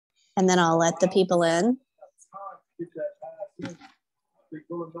and then I'll let the people in.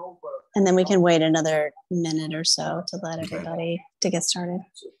 And then we can wait another minute or so to let everybody to get started.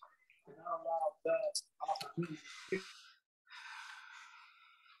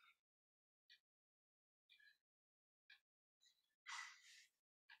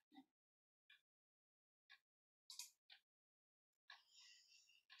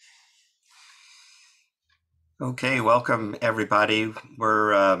 Okay, welcome everybody.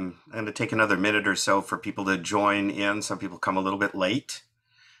 We're going to take another minute or so for people to join in. Some people come a little bit late,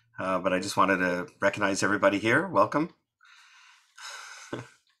 but I just wanted to recognize everybody here. Welcome.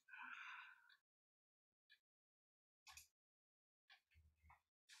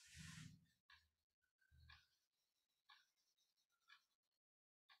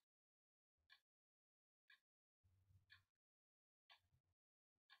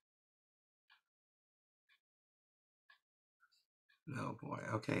 Oh boy.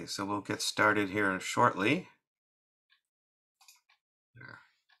 Okay, so we'll get started here shortly. There.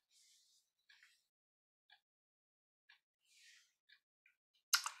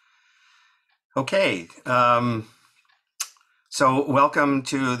 Okay, so welcome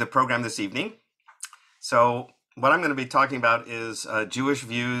to the program this evening. So what I'm going to be talking about is Jewish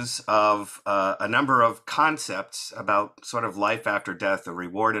views of a number of concepts about sort of life after death, the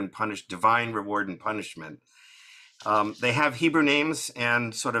reward and divine reward and punishment. They have Hebrew names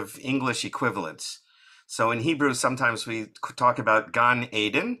and sort of English equivalents. So in Hebrew, sometimes we talk about Gan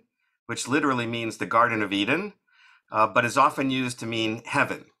Eden, which literally means the Garden of Eden, but is often used to mean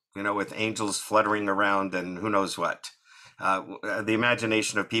heaven, you know, with angels fluttering around and who knows what. The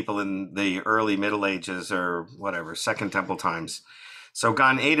imagination of people in the early Middle Ages or whatever, Second Temple times. So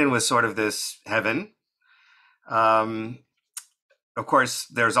Gan Eden was sort of this heaven. Of course,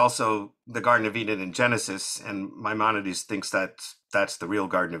 there's also the Garden of Eden in Genesis, and Maimonides thinks that that's the real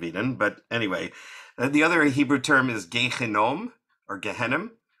Garden of Eden. But anyway, the other Hebrew term is Gehenom, or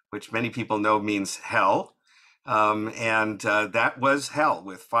Gehenim, which many people know means hell. And that was hell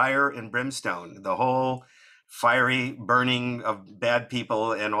with fire and brimstone, the whole fiery burning of bad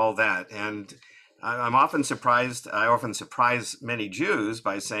people and all that. And I often surprise many Jews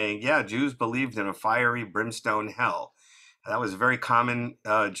by saying, yeah, Jews believed in a fiery brimstone hell. That was a very common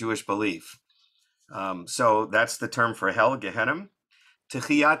Jewish belief. So that's the term for hell, Gehenim.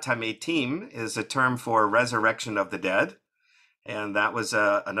 Techiyat HaMetim is a term for resurrection of the dead. And that was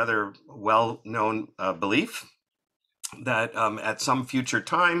another well-known belief that at some future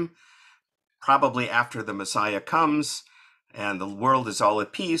time, probably after the Messiah comes and the world is all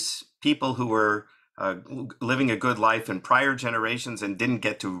at peace, people who were living a good life in prior generations and didn't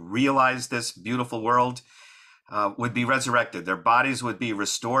get to realize this beautiful world would be resurrected. Their bodies would be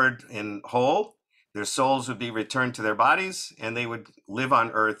restored in whole. Their souls would be returned to their bodies, and they would live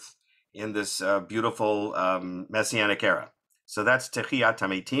on earth in this beautiful messianic era. So that's Techiyat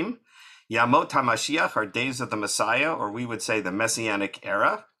HaMetim. Yamot HaMashiach are days of the Messiah, or we would say the messianic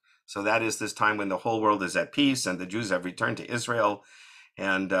era. So that is this time when the whole world is at peace and the Jews have returned to Israel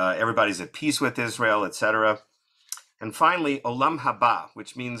and everybody's at peace with Israel, etc. And finally, Olam Haba,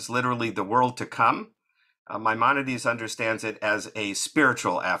 which means literally the world to come. Maimonides understands it as a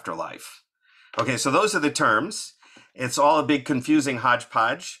spiritual afterlife. Okay, so those are the terms. It's all a big confusing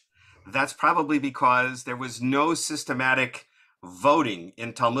hodgepodge. That's probably because there was no systematic voting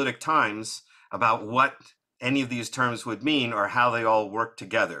in Talmudic times about what any of these terms would mean or how they all work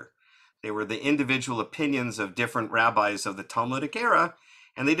together. They were the individual opinions of different rabbis of the Talmudic era,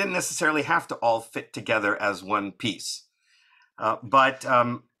 and they didn't necessarily have to all fit together as one piece. But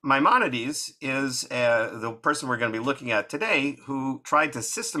Maimonides is the person we're going to be looking at today who tried to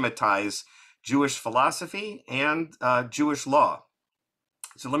systematize Jewish philosophy and Jewish law.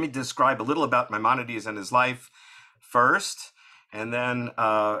 So let me describe a little about Maimonides and his life first, and then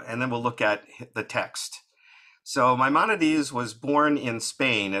we'll look at the text. So Maimonides was born in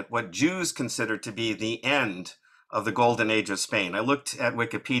Spain at what Jews consider to be the end of the Golden Age of Spain. I looked at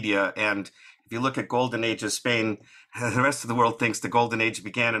Wikipedia, and if you look at Golden Age of Spain, the rest of the world thinks the Golden Age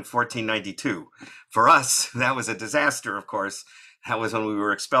began in 1492. For us, that was a disaster, of course. That was when we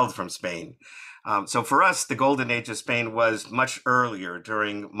were expelled from Spain. So for us, the Golden Age of Spain was much earlier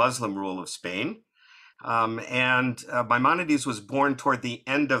during Muslim rule of Spain. And Maimonides was born toward the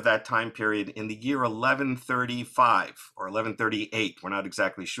end of that time period in the year 1135 or 1138. We're not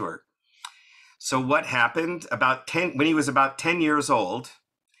exactly sure. So what happened? When he was about 10 years old,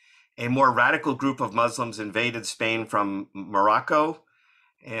 a more radical group of Muslims invaded Spain from Morocco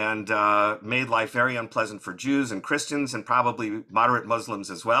and made life very unpleasant for Jews and Christians and probably moderate Muslims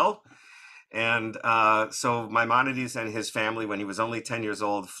as well. And so Maimonides and his family, when he was only 10 years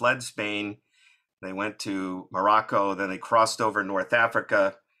old, fled Spain. They went to Morocco, then they crossed over North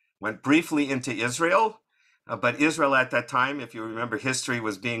Africa, went briefly into Israel. But Israel at that time, if you remember history,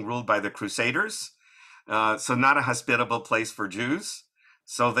 was being ruled by the Crusaders. So not a hospitable place for Jews.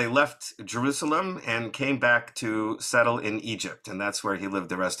 So they left Jerusalem and came back to settle in Egypt. And that's where he lived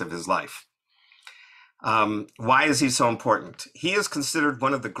the rest of his life. Why is he so important? He is considered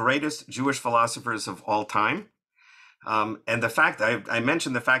one of the greatest Jewish philosophers of all time. And the fact, I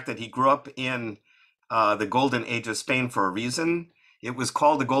mentioned the fact that he grew up in the Golden Age of Spain for a reason. It was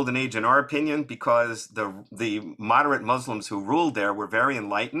called the Golden Age, in our opinion, because the moderate Muslims who ruled there were very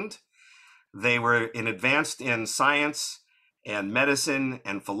enlightened. They were advanced in science and medicine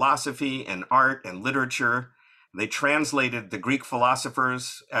and philosophy and art and literature. They translated the Greek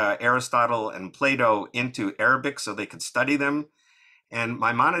philosophers, Aristotle and Plato, into Arabic so they could study them. And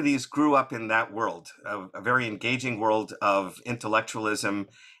Maimonides grew up in that world, a very engaging world of intellectualism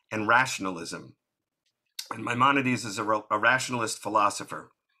and rationalism. And Maimonides is a rationalist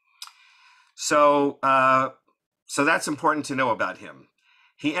philosopher. So that's important to know about him.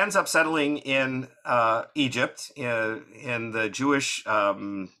 He ends up settling in Egypt, in the Jewish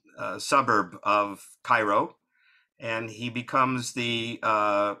suburb of Cairo, and he becomes the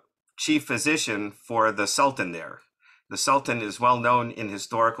chief physician for the Sultan there. The Sultan is well known in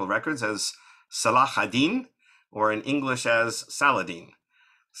historical records as Salah ad-Din, or in English as Saladin.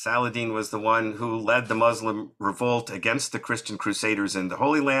 Saladin was the one who led the Muslim revolt against the Christian Crusaders in the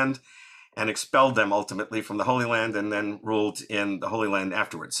Holy Land and expelled them ultimately from the Holy Land and then ruled in the Holy Land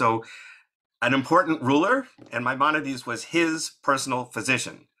afterwards. So an important ruler, and Maimonides was his personal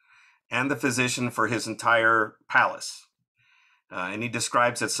physician and the physician for his entire palace. And he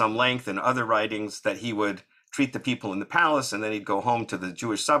describes at some length in other writings that he would treat the people in the palace, and then he'd go home to the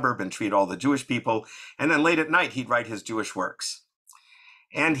Jewish suburb and treat all the Jewish people. And then late at night, he'd write his Jewish works.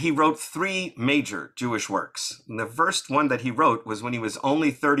 And he wrote 3 major Jewish works. And the first one that he wrote was when he was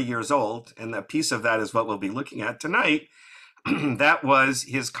only 30 years old, and a piece of that is what we'll be looking at tonight. That was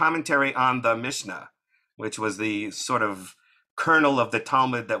his commentary on the Mishnah, which was the sort of kernel of the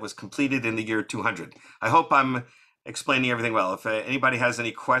Talmud that was completed in the year 200. I hope I'm explaining everything well. If anybody has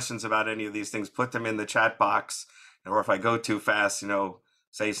any questions about any of these things, put them in the chat box, or if I go too fast,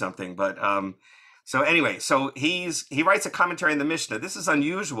 say something. But so anyway, so he writes a commentary on the Mishnah. This is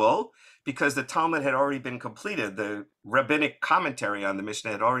unusual because the Talmud had already been completed. The rabbinic commentary on the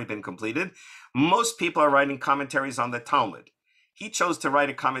Mishnah had already been completed. Most people are writing commentaries on the Talmud. He chose to write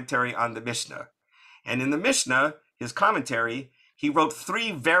a commentary on the Mishnah. And in the Mishnah, his commentary, he wrote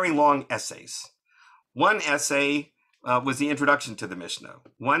 3 very long essays. One essay was the introduction to the Mishnah.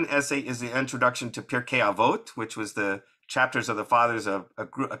 One essay is the introduction to Pirkei Avot, which was the chapters of the fathers, a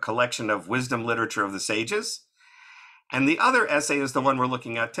collection of wisdom literature of the sages. And the other essay is the one we're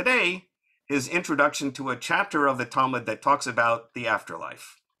looking at today, his introduction to a chapter of the Talmud that talks about the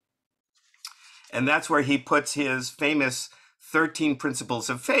afterlife. And that's where he puts his famous 13 principles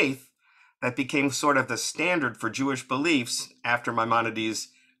of faith that became sort of the standard for Jewish beliefs after Maimonides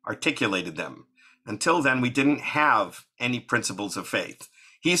articulated them. Until then, we didn't have any principles of faith.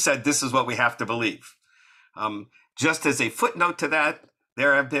 He said, this is what we have to believe. Just as a footnote to that,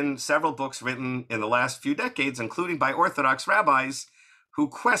 there have been several books written in the last few decades, including by Orthodox rabbis, who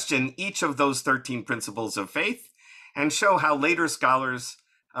question each of those 13 principles of faith and show how later scholars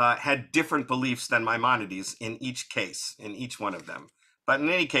had different beliefs than Maimonides in each case, in each one of them. But in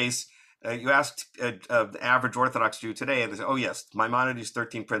any case, you asked the average Orthodox Jew today, and they say, oh yes, Maimonides'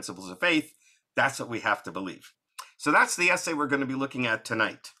 13 principles of faith, that's what we have to believe. So that's the essay we're going to be looking at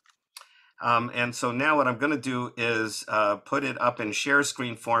tonight. And so now what I'm going to do is put it up in share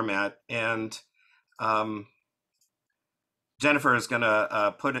screen format, and Jennifer is going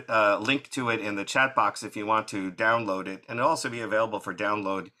to put a link to it in the chat box if you want to download it. And it'll also be available for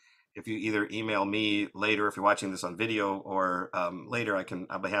download if you either email me later, if you're watching this on video, or later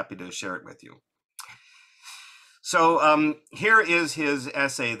I'll be happy to share it with you. So here is his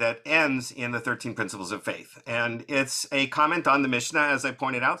essay that ends in the 13 Principles of Faith. And it's a comment on the Mishnah, as I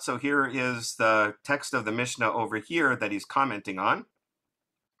pointed out. So here is the text of the Mishnah over here that he's commenting on.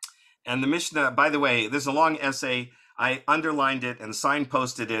 And the Mishnah, by the way, this is a long essay. I underlined it and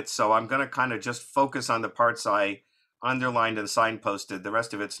signposted it. So I'm going to kind of just focus on the parts I underlined and signposted. The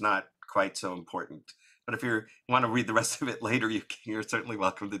rest of it's not quite so important. But if you want to read the rest of it later, you're certainly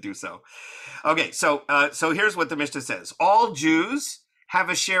welcome to do so. Okay, so here's what the Mishnah says. All Jews have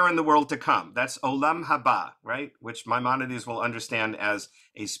a share in the world to come. That's Olam Haba, right? Which Maimonides will understand as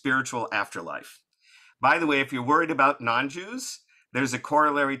a spiritual afterlife. By the way, if you're worried about non-Jews, there's a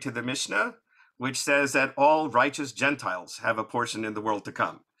corollary to the Mishnah. which says that all righteous Gentiles have a portion in the world to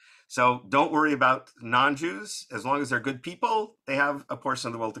come. So don't worry about non-Jews. As long as they're good people, they have a portion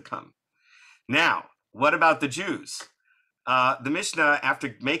of the world to come. Now, what about the Jews? The Mishnah,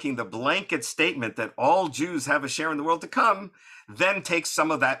 after making the blanket statement that all Jews have a share in the world to come, then takes some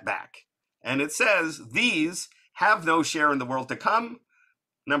of that back. And it says, these have no share in the world to come.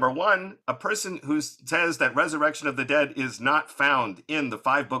 Number one, a person who says that resurrection of the dead is not found in the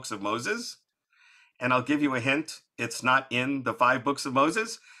 5 books of Moses. And I'll give you a hint, it's not in the 5 books of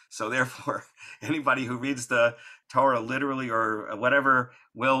Moses. So therefore, anybody who reads the Torah literally or whatever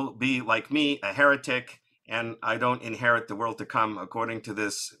will be like me, a heretic, and I don't inherit the world to come according to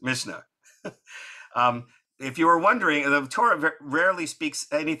this Mishnah. If you were wondering, the Torah rarely speaks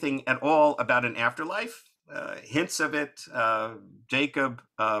anything at all about an afterlife. Hints of it, Jacob,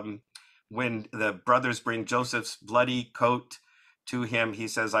 when the brothers bring Joseph's bloody coat to him, he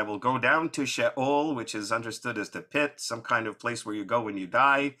says, I will go down to Sheol, which is understood as the pit, some kind of place where you go when you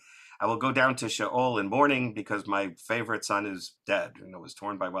die. I will go down to Sheol in mourning because my favorite son is dead and was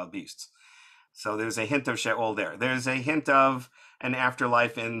torn by wild beasts. So there's a hint of Sheol there. There's a hint of an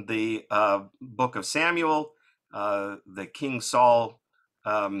afterlife in the book of Samuel. The King Saul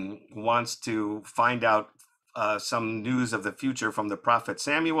wants to find out some news of the future from the prophet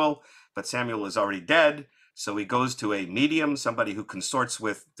Samuel, but Samuel is already dead. So he goes to a medium, somebody who consorts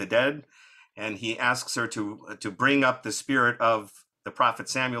with the dead, and he asks her to bring up the spirit of the prophet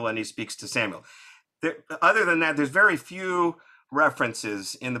Samuel, and he speaks to Samuel. Other than that, there's very few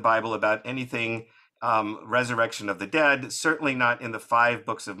references in the Bible about anything resurrection of the dead, certainly not in the 5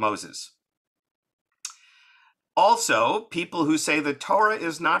 books of Moses. Also, people who say the Torah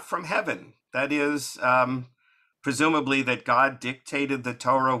is not from heaven, that is, presumably that God dictated the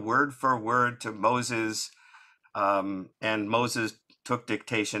Torah word for word to Moses, and Moses took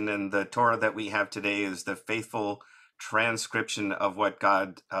dictation, and the Torah that we have today is the faithful transcription of what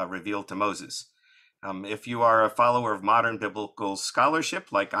God revealed to Moses. If you are a follower of modern biblical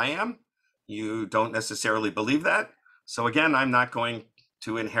scholarship like I am, you don't necessarily believe that. So again, I'm not going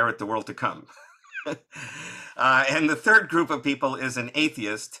to inherit the world to come. And the third group of people is an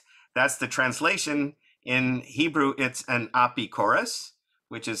atheist. That's the translation. In Hebrew, it's an apikoros,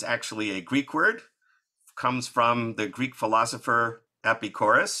 which is actually a Greek word. Comes from the Greek philosopher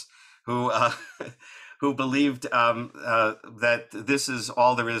Epicurus, who believed that this is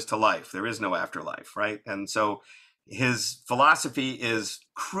all there is to life. There is no afterlife, right? And so his philosophy is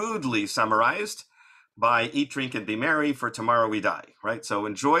crudely summarized by eat, drink, and be merry, for tomorrow we die, right? So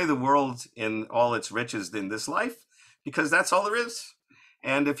enjoy the world in all its riches in this life, because that's all there is.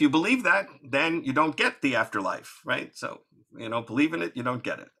 And if you believe that, then you don't get the afterlife, right? So you don't believe in it, you don't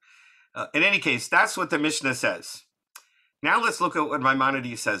get it. In any case, that's what the Mishnah says. Now let's look at what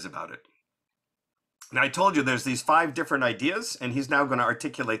Maimonides says about it. Now I told you there's these 5 different ideas, and he's now going to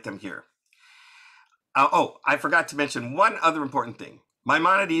articulate them here. I forgot to mention one other important thing.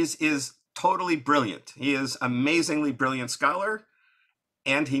 Maimonides is totally brilliant. He is amazingly brilliant scholar,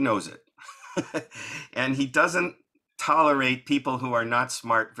 and he knows it. And he doesn't tolerate people who are not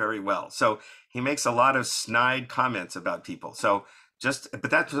smart very well. So he makes a lot of snide comments about people. But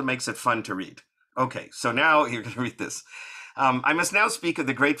that's what makes it fun to read. Okay, so now you're going to read this. I must now speak of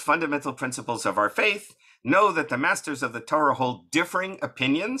the great fundamental principles of our faith. Know that the masters of the Torah hold differing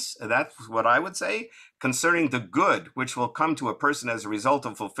opinions, that's what I would say, concerning the good which will come to a person as a result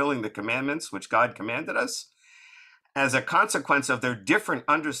of fulfilling the commandments which God commanded us. As a consequence of their different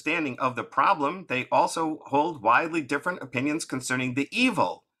understanding of the problem, they also hold widely different opinions concerning the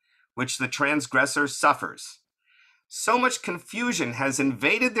evil which the transgressor suffers. So much confusion has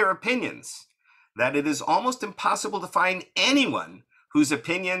invaded their opinions that it is almost impossible to find anyone whose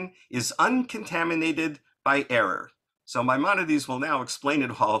opinion is uncontaminated by error. So Maimonides will now explain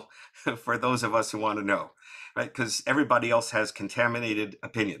it all for those of us who want to know, right? Because everybody else has contaminated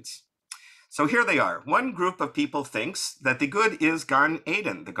opinions. So here they are. One group of people thinks that the good is Gan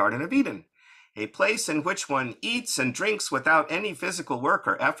Eden, the Garden of Eden, a place in which one eats and drinks without any physical work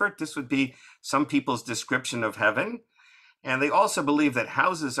or effort. This would be some people's description of heaven. And they also believe that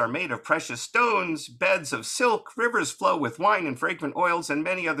houses are made of precious stones, beds of silk, rivers flow with wine and fragrant oils, and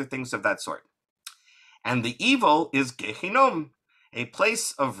many other things of that sort. And the evil is Gehinom, a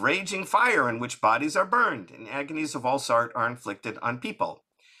place of raging fire in which bodies are burned, and agonies of all sort are inflicted on people.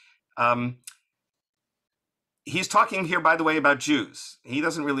 He's talking here, by the way, about Jews. He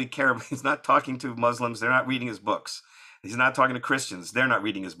doesn't really care. He's not talking to Muslims. They're not reading his books. He's not talking to Christians. They're not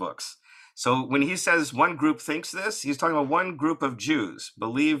reading his books. So when he says one group thinks this, he's talking about one group of Jews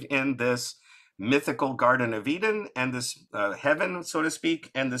believe in this mythical Garden of Eden and this heaven, so to speak,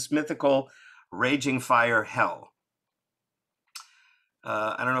 and this mythical raging fire, hell.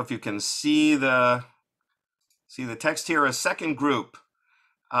 I don't know if you can see the text here. A second group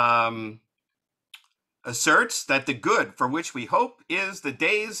asserts that the good for which we hope is the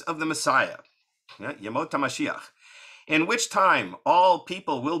days of the Messiah, Yemot HaMashiach, in which time all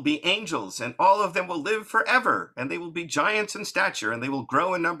people will be angels, and all of them will live forever, and they will be giants in stature, and they will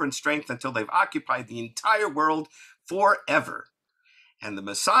grow in number and strength until they've occupied the entire world forever. And the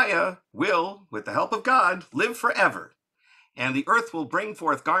Messiah will, with the help of God, live forever. And the earth will bring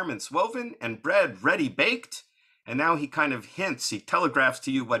forth garments woven and bread ready baked. And now he kind of hints, he telegraphs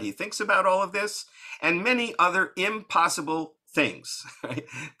to you what he thinks about all of this, and many other impossible things.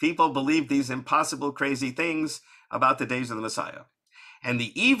 People believe these impossible, crazy things about the days of the Messiah. And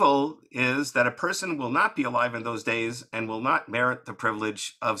the evil is that a person will not be alive in those days and will not merit the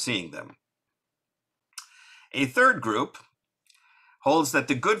privilege of seeing them. A third group holds that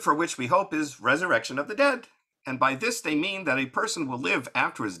the good for which we hope is resurrection of the dead. And by this they mean that a person will live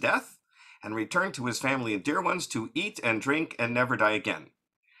after his death and return to his family and dear ones to eat and drink and never die again.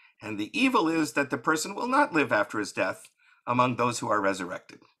 And the evil is that the person will not live after his death among those who are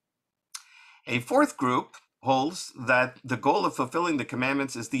resurrected. A fourth group holds that the goal of fulfilling the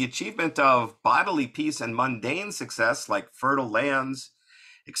commandments is the achievement of bodily peace and mundane success, like fertile lands,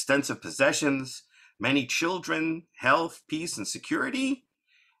 extensive possessions, many children, health, peace, and security.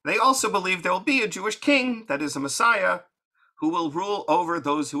 They also believe there will be a Jewish king, that is a Messiah, who will rule over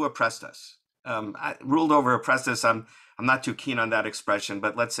those who oppressed us. Ruled over, oppressed us, I'm not too keen on that expression,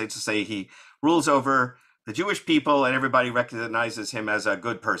 but let's say he rules over the Jewish people and everybody recognizes him as a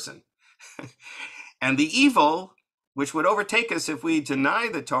good person. And the evil, which would overtake us if we deny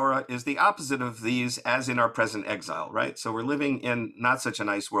the Torah, is the opposite of these, as in our present exile, right? So we're living in not such a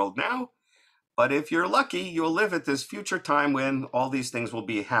nice world now, but if you're lucky, you'll live at this future time when all these things will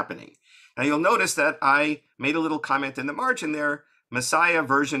be happening. Now you'll notice that I made a little comment in the margin there, Messiah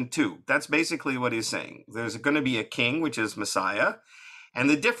version 2. That's basically what he's saying. There's going to be a king, which is Messiah. And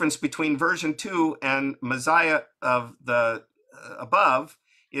the difference between version 2 and Messiah of the above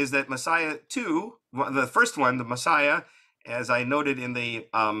is that Messiah 2, the first one, the Messiah, as I noted in the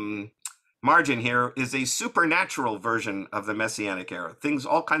margin here, is a supernatural version of the Messianic era. Things,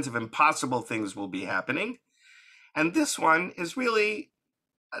 all kinds of impossible things will be happening. And this one is really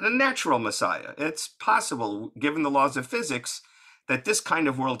a natural Messiah. It's possible, given the laws of physics, that this kind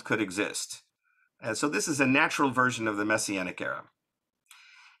of world could exist. So this is a natural version of the Messianic era.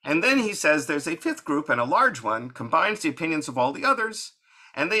 And then he says there's a fifth group, and a large one, combines the opinions of all the others,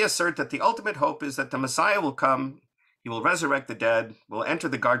 and they assert that the ultimate hope is that the Messiah will come, he will resurrect the dead, will enter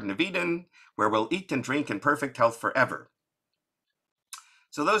the Garden of Eden, where we'll eat and drink in perfect health forever.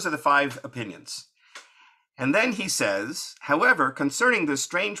 So those are the 5 opinions. And then he says, however, concerning this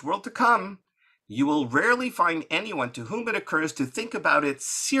strange world to come, you will rarely find anyone to whom it occurs to think about it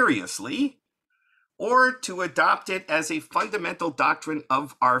seriously or to adopt it as a fundamental doctrine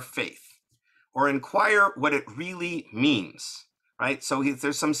of our faith or inquire what it really means, right? So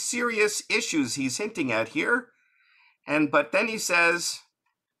there's some serious issues he's hinting at here. But then he says,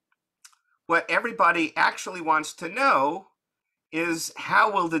 what everybody actually wants to know is,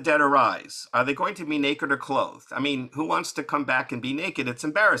 how will the dead arise? Are they going to be naked or clothed? I mean, who wants to come back and be naked? It's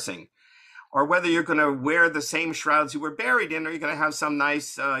embarrassing. Or whether you're going to wear the same shrouds you were buried in, or you're going to have some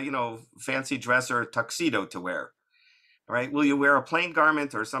nice, fancy dress or tuxedo to wear, right? Will you wear a plain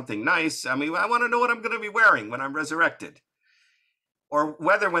garment or something nice? I mean, I want to know what I'm going to be wearing when I'm resurrected. Or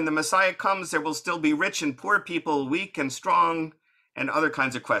whether when the Messiah comes, there will still be rich and poor people, weak and strong, and other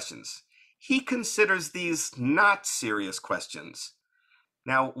kinds of questions. He considers these not serious questions.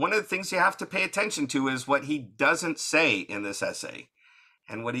 Now, one of the things you have to pay attention to is what he doesn't say in this essay.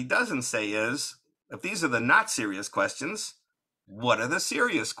 And what he doesn't say is, if these are the not serious questions, what are the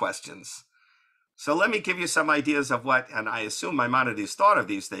serious questions? So let me give you some ideas of what, and I assume Maimonides thought of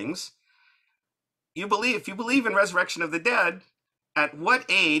these things. If you believe in resurrection of the dead, at what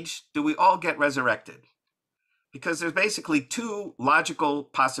age do we all get resurrected? Because there's basically 2 logical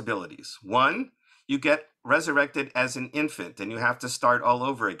possibilities. One, you get resurrected as an infant and you have to start all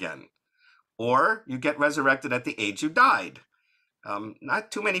over again. Or you get resurrected at the age you died.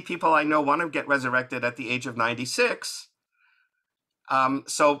 Not too many people I know want to get resurrected at the age of 96.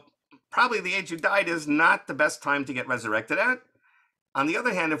 So probably the age you died is not the best time to get resurrected at. On the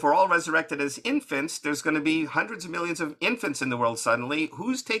other hand, if we're all resurrected as infants, there's going to be hundreds of millions of infants in the world suddenly.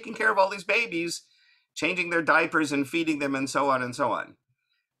 Who's taking care of all these babies, changing their diapers and feeding them and so on and so on?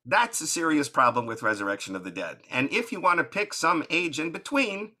 That's a serious problem with resurrection of the dead. And if you want to pick some age in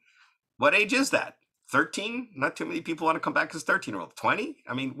between, what age is that? 13? Not too many people want to come back as 13-year-old. 20?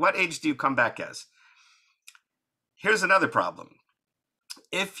 I mean, what age do you come back as? Here's another problem.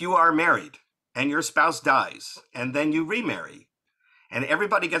 If you are married and your spouse dies and then you remarry and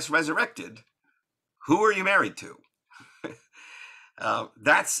everybody gets resurrected, who are you married to?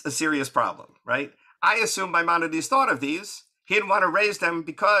 That's a serious problem, right? I assume Maimonides thought of these. He didn't want to raise them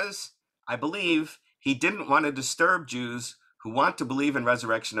because I believe he didn't want to disturb Jews who want to believe in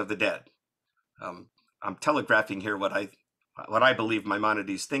resurrection of the dead. I'm telegraphing here what I believe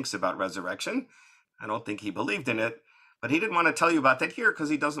Maimonides thinks about resurrection. I don't think he believed in it, but he didn't want to tell you about that here because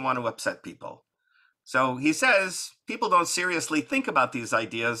he doesn't want to upset people. So he says people don't seriously think about these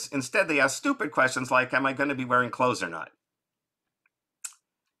ideas. Instead, they ask stupid questions like, am I going to be wearing clothes or not?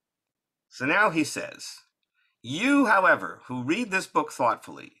 So now he says, you, however, who read this book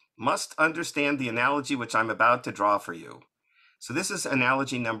thoughtfully, must understand the analogy which I'm about to draw for you. So this is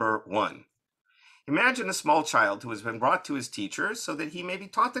analogy number 1. Imagine a small child who has been brought to his teacher so that he may be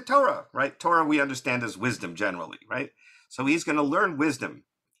taught the Torah, right? Torah we understand as wisdom generally, right? So he's going to learn wisdom,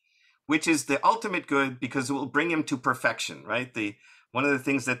 which is the ultimate good because it will bring him to perfection, right? One of the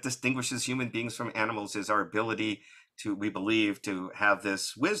things that distinguishes human beings from animals is our ability to, we believe, to have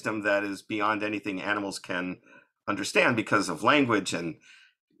this wisdom that is beyond anything animals can understand because of language and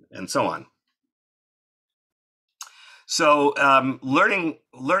so on. So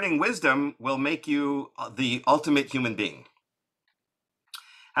learning wisdom will make you the ultimate human being.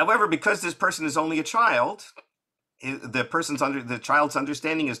 However, because this person is only a child, the child's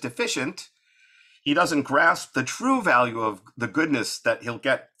understanding is deficient. He doesn't grasp the true value of the goodness that he'll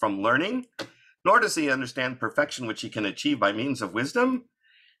get from learning, nor does he understand perfection which he can achieve by means of wisdom.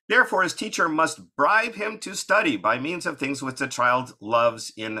 Therefore, his teacher must bribe him to study by means of things which the child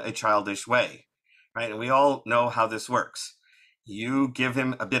loves in a childish way. Right? And we all know how this works. You give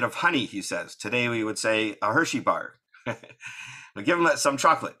him a bit of honey, he says. Today we would say a Hershey bar. We give him some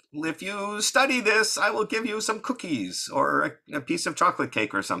chocolate. If you study this, I will give you some cookies or a piece of chocolate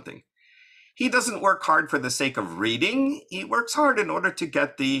cake or something. He doesn't work hard for the sake of reading. He works hard in order to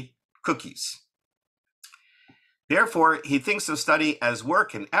get the cookies. Therefore, he thinks of study as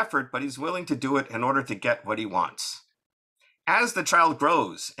work and effort, but he's willing to do it in order to get what he wants. As the child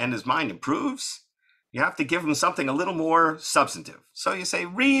grows and his mind improves, you have to give him something a little more substantive. So you say,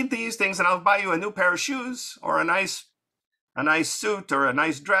 read these things and I'll buy you a new pair of shoes or a nice suit or a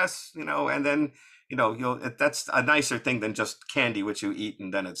nice dress, and then, that's a nicer thing than just candy, which you eat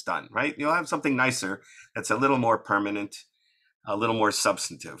and then it's done, right? You'll have something nicer that's a little more permanent, a little more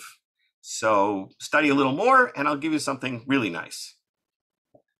substantive. So study a little more and I'll give you something really nice.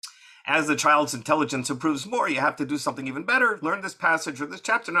 As the child's intelligence improves more, you have to do something even better. Learn this passage or this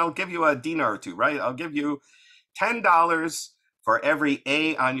chapter, and I'll give you a dinar or two, right? I'll give you $10 for every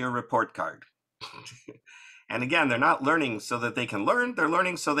A on your report card. And again, they're not learning so that they can learn. They're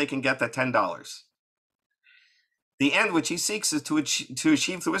learning so they can get that $10. The end which he seeks is to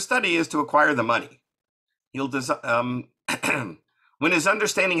achieve through his study is to acquire the money. When his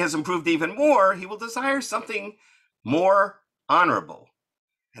understanding has improved even more, he will desire something more honorable.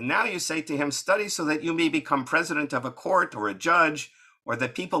 And now you say to him, study so that you may become president of a court or a judge, or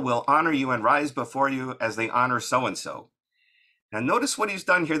that people will honor you and rise before you as they honor so-and-so. Now notice what he's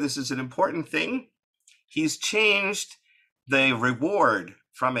done here. This is an important thing. He's changed the reward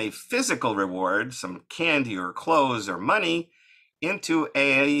from a physical reward, some candy or clothes or money, into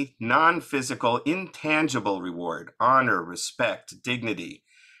a non-physical, intangible reward, honor, respect, dignity,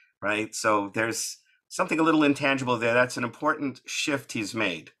 right? So there's something a little intangible there. That's an important shift he's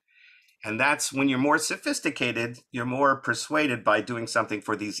made. And that's when you're more sophisticated, you're more persuaded by doing something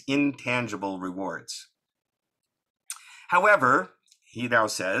for these intangible rewards. However, he now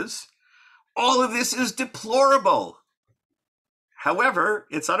says, all of this is deplorable. However,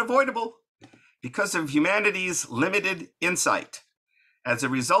 it's unavoidable because of humanity's limited insight, as a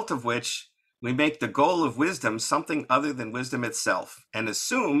result of which we make the goal of wisdom something other than wisdom itself and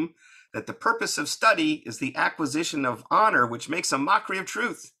assume that the purpose of study is the acquisition of honor, which makes a mockery of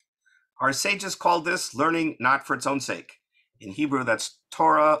truth. Our sages called this learning not for its own sake. In Hebrew, that's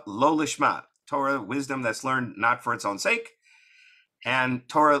Torah lo lishma, Torah, wisdom that's learned not for its own sake. And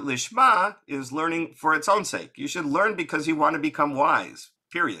Torah lishma is learning for its own sake. You should learn because you want to become wise,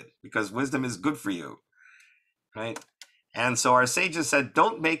 period, because wisdom is good for you, right? And so our sages said,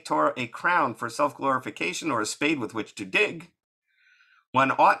 don't make Torah a crown for self-glorification or a spade with which to dig.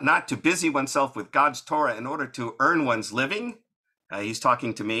 One ought not to busy oneself with God's Torah in order to earn one's living. He's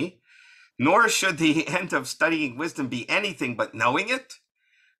talking to me. Nor should the end of studying wisdom be anything but knowing it.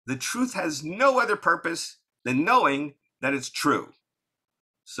 The truth has no other purpose than knowing that it's true.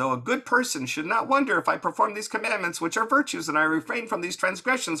 So a good person should not wonder if I perform these commandments, which are virtues, and I refrain from these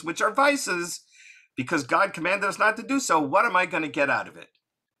transgressions, which are vices, because God commanded us not to do so. What am I going to get out of it?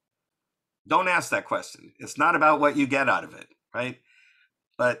 Don't ask that question. It's not about what you get out of it, right?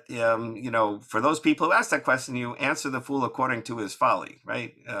 But, for those people who ask that question, you answer the fool according to his folly,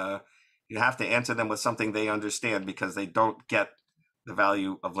 right? You have to answer them with something they understand, because they don't get the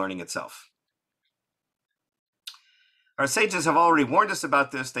value of learning itself. Our sages have already warned us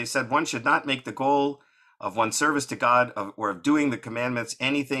about this. They said one should not make the goal of one's service to God or of doing the commandments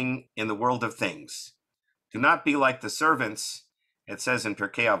anything in the world of things. Do not be like the servants. It says in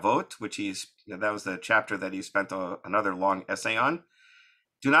Pirkei Avot, that was the chapter that he spent another long essay on.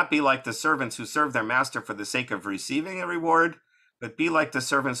 Do not be like the servants who serve their master for the sake of receiving a reward, but be like the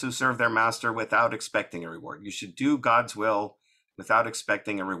servants who serve their master without expecting a reward. You should do God's will without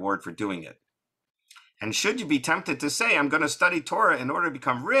expecting a reward for doing it. And should you be tempted to say, I'm going to study Torah in order to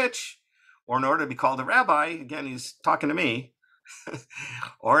become rich, or in order to be called a rabbi, again, he's talking to me,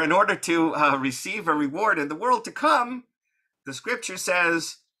 or in order to receive a reward in the world to come, the scripture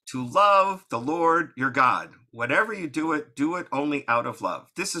says to love the Lord your God. Whatever you do it only out of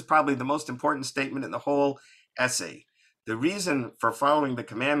love. This is probably the most important statement in the whole essay. The reason for following the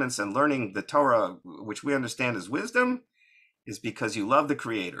commandments and learning the Torah, which we understand as wisdom, is because you love the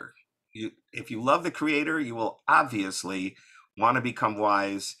Creator. If you love the Creator, you will obviously want to become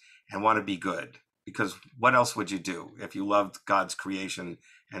wise and want to be good. Because what else would you do if you loved God's creation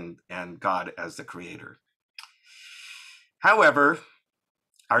and God as the Creator? However,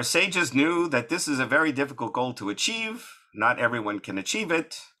 our sages knew that this is a very difficult goal to achieve. Not everyone can achieve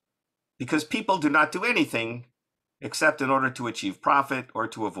it, because people do not do anything except in order to achieve profit or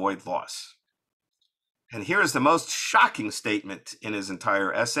to avoid loss. And here is the most shocking statement in his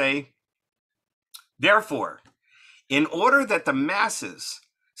entire essay. Therefore, in order that the masses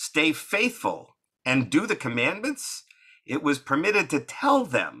stay faithful and do the commandments, it was permitted to tell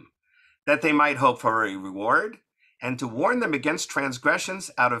them that they might hope for a reward, and to warn them against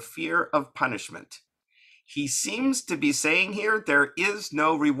transgressions out of fear of punishment. He seems to be saying here, there is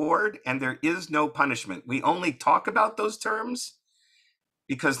no reward and there is no punishment. We only talk about those terms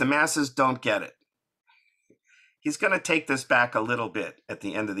because the masses don't get it. He's going to take this back a little bit at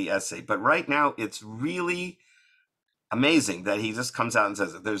the end of the essay, but right now it's really amazing that he just comes out and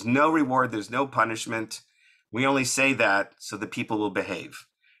says, there's no reward, there's no punishment. We only say that so the people will behave.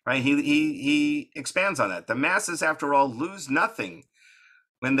 Right? He expands on that. The masses, after all, lose nothing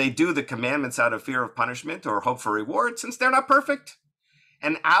when they do the commandments out of fear of punishment or hope for reward, since they're not perfect.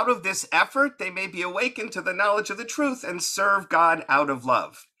 And out of this effort, they may be awakened to the knowledge of the truth and serve God out of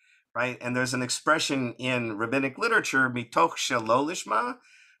love. Right? And there's an expression in rabbinic literature, mitoch shelo lishma,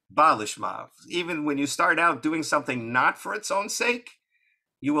 ba lishma. Even when you start out doing something not for its own sake,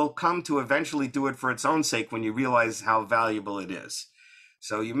 you will come to eventually do it for its own sake when you realize how valuable it is.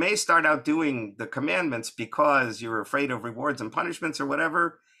 So you may start out doing the commandments because you're afraid of rewards and punishments or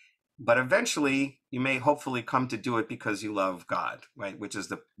whatever, but eventually you may hopefully come to do it because you love God, right? Which is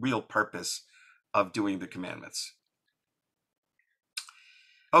the real purpose of doing the commandments.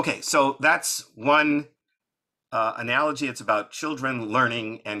 Okay, so that's one analogy. It's about children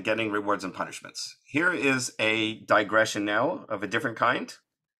learning and getting rewards and punishments. Here is a digression now of a different kind.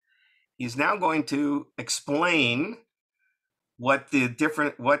 He's now going to explain what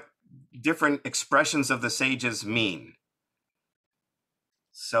different expressions of the sages mean.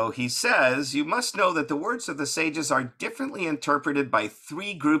 So he says, you must know that the words of the sages are differently interpreted by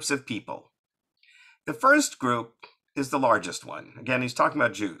three groups of people. The first group is the largest one. Again, he's talking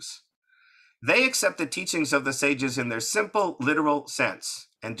about Jews. They accept the teachings of the sages in their simple, literal sense,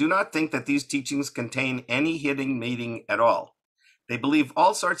 and do not think that these teachings contain any hidden meaning at all. They believe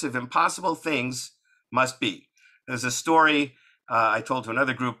all sorts of impossible things must be. There's a story I told to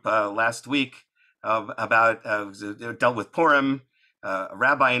another group last week about dealt with Purim. A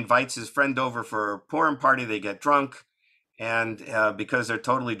rabbi invites his friend over for a Purim party. They get drunk, and because they're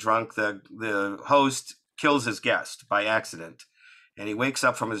totally drunk, the host kills his guest by accident. And he wakes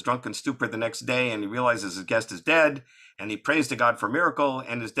up from his drunken stupor the next day, and he realizes his guest is dead, and he prays to God for a miracle,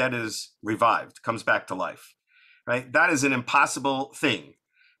 and his dead is revived, comes back to life. Right? That is an impossible thing.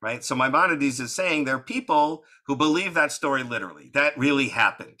 Right? So Maimonides is saying there are people who believe that story literally. That really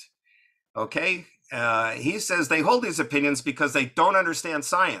happened. Okay? He says they hold these opinions because they don't understand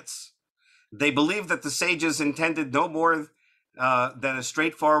science. They believe that the sages intended no more than a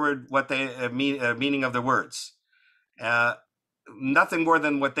straightforward meaning of the words. Nothing more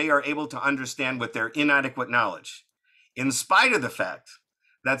than what they are able to understand with their inadequate knowledge. In spite of the fact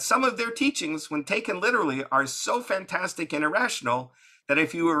that some of their teachings, when taken literally, are so fantastic and irrational that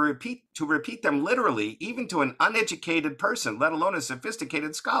if you were to repeat them literally, even to an uneducated person, let alone a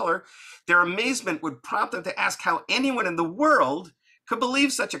sophisticated scholar, their amazement would prompt them to ask how anyone in the world could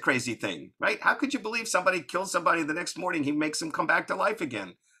believe such a crazy thing, right? How could you believe somebody kills somebody the next morning, he makes them come back to life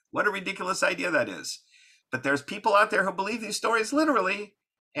again? What a ridiculous idea that is. But there's people out there who believe these stories literally,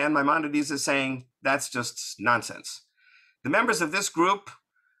 and Maimonides is saying that's just nonsense. The members of this group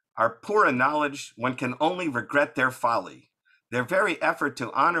are poor in knowledge. One can only regret their folly. Their very effort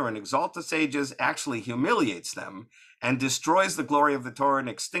to honor and exalt the sages actually humiliates them and destroys the glory of the Torah and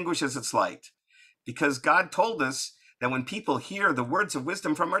extinguishes its light. Because God told us that when people hear the words of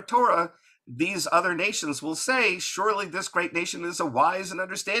wisdom from our Torah, these other nations will say, surely this great nation is a wise and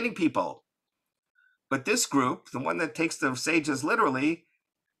understanding people. But this group, the one that takes the sages literally,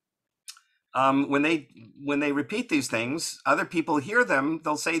 when they repeat these things, other people hear them,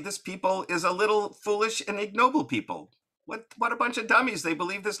 they'll say this people is a little foolish and ignoble people. What a bunch of dummies, they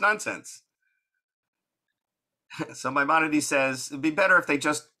believe this nonsense. So Maimonides says it'd be better if they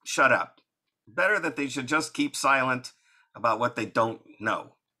just shut up. Better that they should just keep silent about what they don't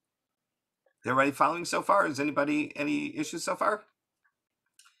know. Everybody following so far? Is anybody any issues so far?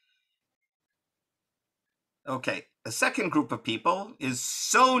 Okay, a second group of people is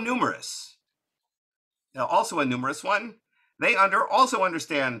so numerous, now also a numerous one. They also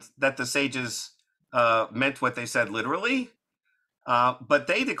understand that the sages meant what they said literally, but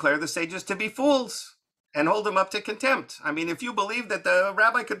they declare the sages to be fools and hold them up to contempt. I mean, if you believe that the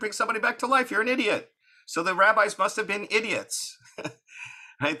rabbi could bring somebody back to life, you're an idiot. So the rabbis must have been idiots,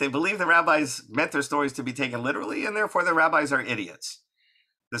 right? They believe the rabbis meant their stories to be taken literally, and therefore the rabbis are idiots.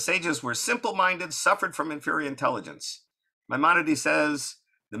 The sages were simple-minded, suffered from inferior intelligence. Maimonides says,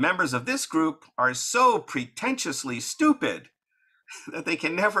 the members of this group are so pretentiously stupid that they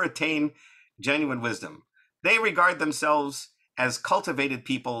can never attain genuine wisdom. They regard themselves as cultivated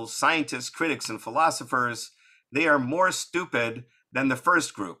people, scientists, critics, and philosophers. They are more stupid than the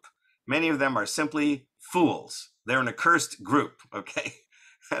first group. Many of them are simply fools. They're an accursed group, okay?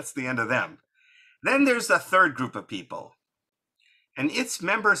 That's the end of them. Then there's the third group of people, and its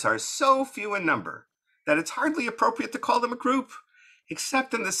members are so few in number that it's hardly appropriate to call them a group,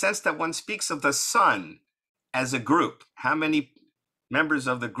 except in the sense that one speaks of the sun as a group. How many members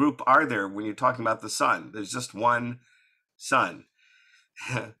of the group are there when you're talking about the sun? There's just one sun,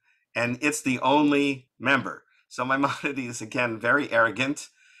 and it's the only member. So Maimonides, again, very arrogant,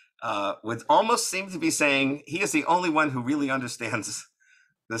 would almost seem to be saying he is the only one who really understands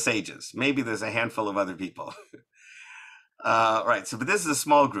the sages. Maybe there's a handful of other people. Right, so but this is a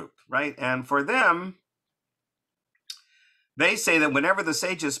small group, right? And for them, they say that whenever the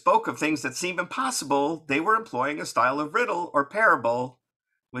sages spoke of things that seem impossible, they were employing a style of riddle or parable,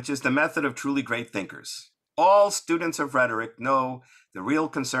 which is the method of truly great thinkers. All students of rhetoric know the real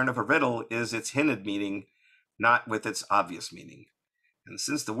concern of a riddle is its hinted meaning, not with its obvious meaning. And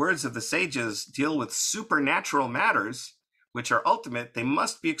since the words of the sages deal with supernatural matters, which are ultimate, they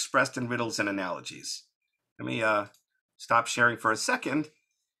must be expressed in riddles and analogies. Let me stop sharing for a second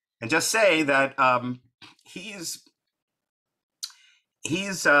and just say that he's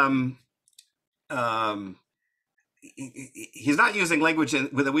not using language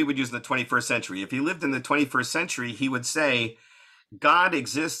that we would use in the 21st century. If he lived in the 21st century, he would say God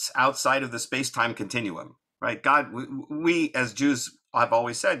exists outside of the space-time continuum, right? God, we as Jews have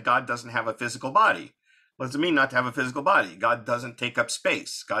always said God doesn't have a physical body. What does it mean not to have a physical body? God doesn't take up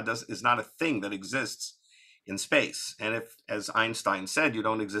space. God is not a thing that exists in space. And if, as Einstein said, you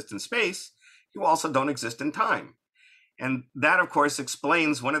don't exist in space, you also don't exist in time. And that, of course,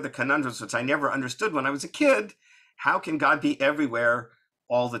 explains one of the conundrums which I never understood when I was a kid. How can God be everywhere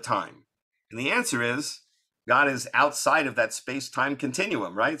all the time? And the answer is God is outside of that space-time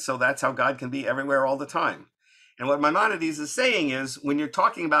continuum, right? So that's how God can be everywhere all the time. And what Maimonides is saying is when you're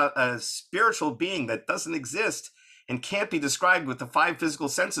talking about a spiritual being that doesn't exist and can't be described with the five physical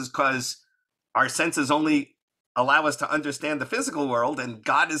senses because our senses only allow us to understand the physical world and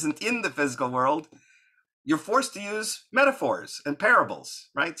God isn't in the physical world, you're forced to use metaphors and parables,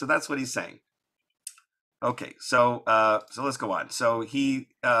 right? So that's what he's saying. Okay, so let's go on. So it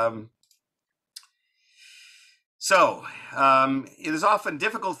is often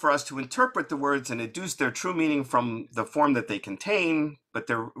difficult for us to interpret the words and deduce their true meaning from the form that they contain, but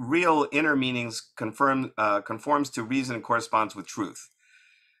their real inner meanings conforms to reason and corresponds with truth.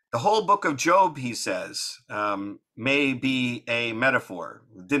 The whole book of Job, he says, may be a metaphor.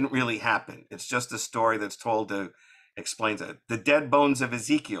 It didn't really happen. It's just a story that's told to explain it. The dead bones of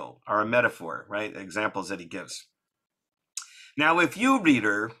Ezekiel are a metaphor, right? Examples that he gives. Now, if you,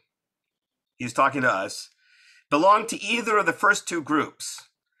 reader, he's talking to us, belong to either of the first two groups.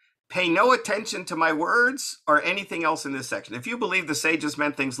 Pay no attention to my words or anything else in this section. If you believe the sages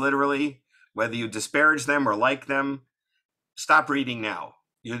meant things literally, whether you disparage them or like them, stop reading now.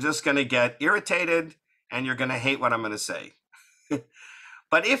 You're just going to get irritated and you're going to hate what I'm going to say.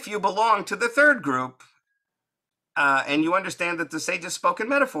 But if you belong to the third group and you understand that the sages spoke in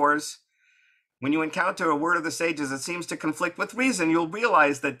metaphors, when you encounter a word of the sages that seems to conflict with reason, you'll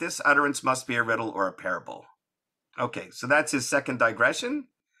realize that this utterance must be a riddle or a parable. Okay, so that's his second digression.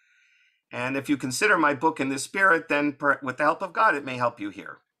 And if you consider my book in this spirit, then with the help of God, it may help you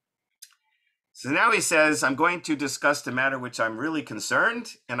here. So now he says, I'm going to discuss the matter which I'm really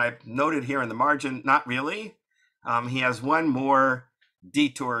concerned. And I've noted here in the margin, not really. He has one more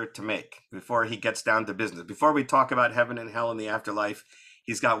detour to make before he gets down to business. Before we talk about heaven and hell and the afterlife,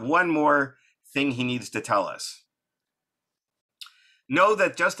 he's got one more thing he needs to tell us. Know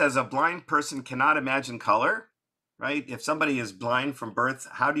that just as a blind person cannot imagine color, right? If somebody is blind from birth,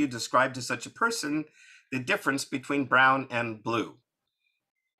 how do you describe to such a person the difference between brown and blue?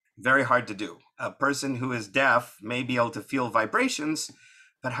 Very hard to do. A person who is deaf may be able to feel vibrations,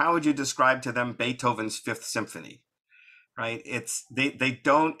 but how would you describe to them Beethoven's Fifth Symphony, right? They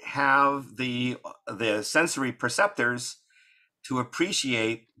don't have the sensory perceptors to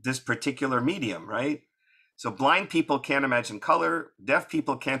appreciate this particular medium, right? So blind people can't imagine color. Deaf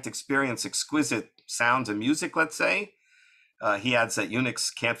people can't experience exquisite sounds and music, let's say. He adds that eunuchs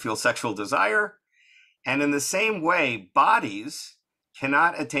can't feel sexual desire. And in the same way, bodies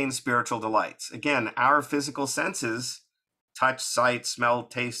cannot attain spiritual delights. Again, our physical senses, touch, sight, smell,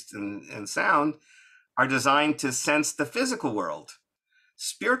 taste, and sound, are designed to sense the physical world.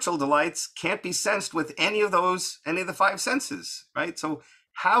 Spiritual delights can't be sensed with any of the five senses, right? So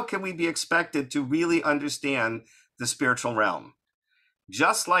how can we be expected to really understand the spiritual realm?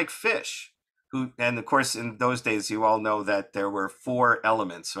 Just like fish, and of course, in those days, you all know that there were 4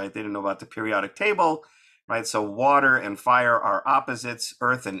 elements, right? They didn't know about the periodic table, right? So water and fire are opposites,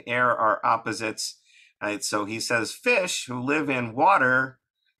 earth and air are opposites, right? So he says fish who live in water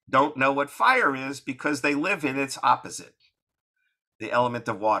don't know what fire is because they live in its opposite, the element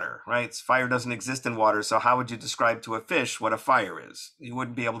of water, right? Fire doesn't exist in water, so how would you describe to a fish what a fire is? You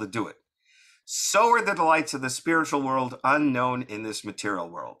wouldn't be able to do it. So are the delights of the spiritual world unknown in this material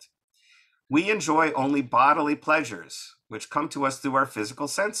world. We enjoy only bodily pleasures, which come to us through our physical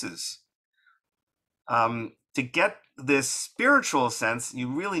senses. To get this spiritual sense, you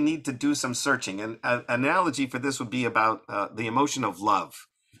really need to do some searching. And an analogy for this would be about the emotion of love,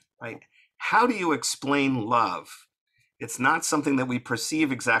 right? How do you explain love? It's not something that we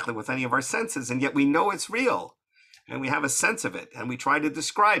perceive exactly with any of our senses, and yet we know it's real, and we have a sense of it, and we try to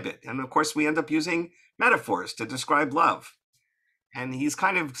describe it. And of course, we end up using metaphors to describe love. And he's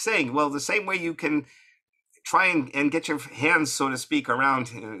kind of saying, well, the same way you can try and get your hands, so to speak,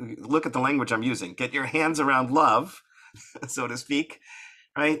 around, look at the language I'm using, get your hands around love, so to speak,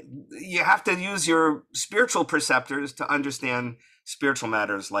 right? You have to use your spiritual perceptors to understand spiritual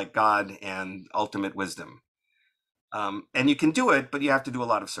matters like God and ultimate wisdom. And you can do it, but you have to do a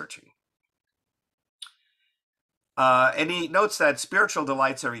lot of searching. And he notes that spiritual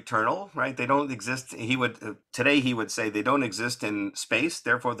delights are eternal, right? They don't exist. Today he would say they don't exist in space,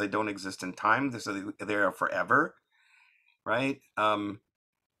 therefore they don't exist in time. So they are forever, right? And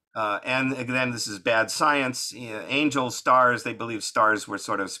again, this is bad science. Angels, stars, they believe stars were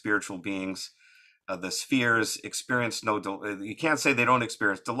sort of spiritual beings. The spheres experience you can't say they don't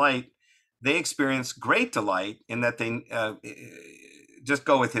experience delight. They experience great delight in that they, just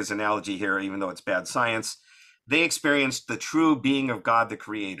go with his analogy here, even though it's bad science. They experienced the true being of God, the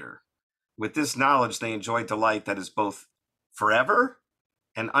Creator. With this knowledge, they enjoy delight that is both forever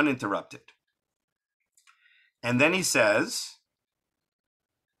and uninterrupted. And then he says,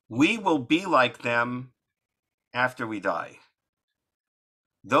 we will be like them after we die.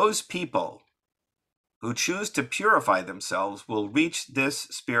 Those people who choose to purify themselves will reach this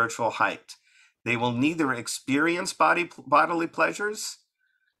spiritual height. They will neither experience bodily pleasures,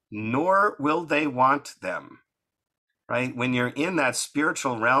 nor will they want them. Right? When you're in that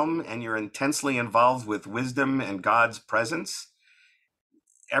spiritual realm and you're intensely involved with wisdom and God's presence,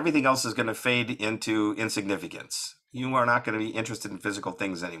 everything else is going to fade into insignificance. You are not going to be interested in physical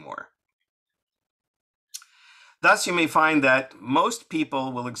things anymore. Thus, you may find that most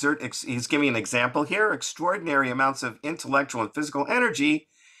people will exert, he's giving an example here, extraordinary amounts of intellectual and physical energy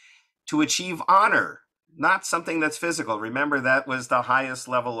to achieve honor, not something that's physical. Remember, that was the highest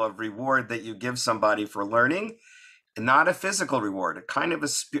level of reward that you give somebody for learning. Not a physical reward, a kind of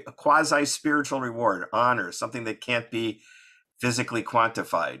a quasi-spiritual reward, honor, something that can't be physically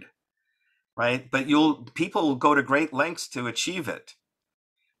quantified, right? But people will go to great lengths to achieve it.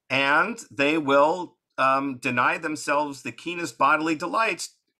 And they will deny themselves the keenest bodily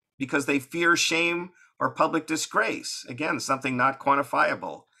delights because they fear shame or public disgrace. Again, something not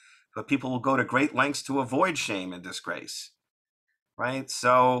quantifiable. But people will go to great lengths to avoid shame and disgrace, right?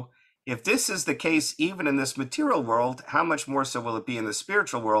 So if this is the case even in this material world, how much more so will it be in the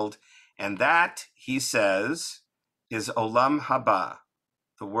spiritual world? And that, he says, is Olam Haba,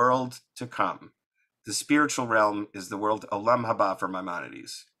 the world to come. The spiritual realm is the world Olam Haba for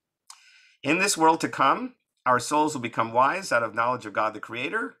Maimonides. In this world to come, our souls will become wise out of knowledge of God the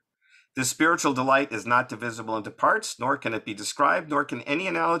Creator. This spiritual delight is not divisible into parts, nor can it be described, nor can any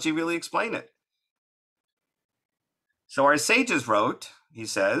analogy really explain it. So our sages wrote, he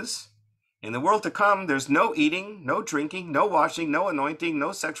says, in the world to come, there's no eating, no drinking, no washing, no anointing,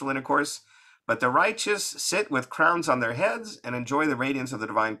 no sexual intercourse, but the righteous sit with crowns on their heads and enjoy the radiance of the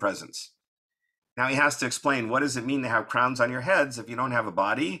divine presence. Now he has to explain, what does it mean to have crowns on your heads if you don't have a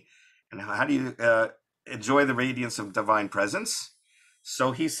body? And how do you enjoy the radiance of divine presence?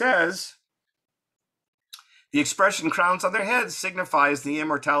 So he says, the expression crowns on their heads signifies the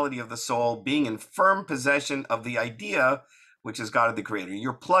immortality of the soul being in firm possession of the idea, which is God the Creator.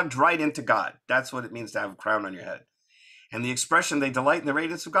 You're plugged right into God. That's what it means to have a crown on your head. And the expression they delight in the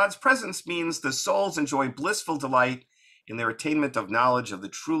radiance of God's presence means the souls enjoy blissful delight in their attainment of knowledge of the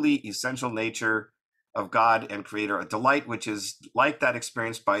truly essential nature of God and Creator, a delight which is like that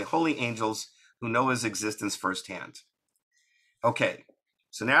experienced by holy angels who know his existence firsthand. Okay,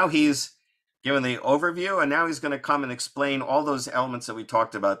 so now he's given the overview, and now he's going to come and explain all those elements that we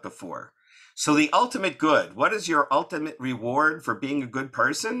talked about before. So the ultimate good, what is your ultimate reward for being a good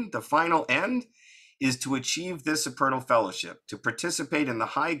person? The final end is to achieve this eternal fellowship, to participate in the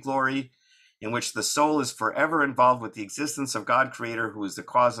high glory in which the soul is forever involved with the existence of God Creator, who is the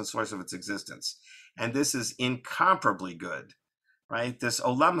cause and source of its existence. And this is incomparably good, right? This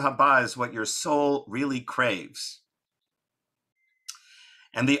Olam Haba is what your soul really craves.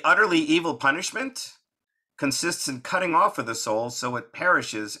 And the utterly evil punishment consists in cutting off of the soul so it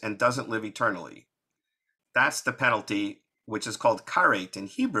perishes and doesn't live eternally. That's the penalty, which is called karet in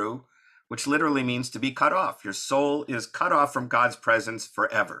Hebrew, which literally means to be cut off. Your soul is cut off from God's presence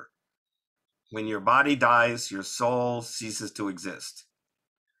forever. When your body dies, your soul ceases to exist.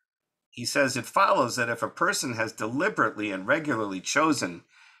 He says it follows that if a person has deliberately and regularly chosen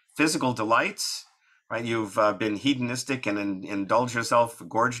physical delights, right? You've been hedonistic and indulged yourself,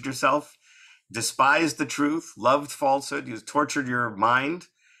 gorged yourself, despised the truth, loved falsehood, you've tortured your mind,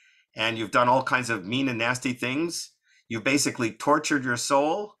 and you've done all kinds of mean and nasty things. You've basically tortured your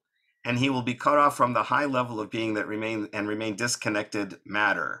soul, and he will be cut off from the high level of being that remain disconnected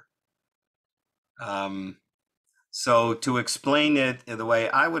matter. So to explain it in the way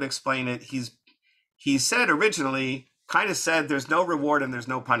I would explain it, he said originally, kind of said there's no reward and there's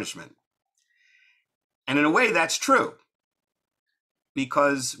no punishment. And in a way that's true,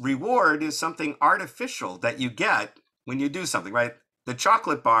 because reward is something artificial that you get when you do something, right? The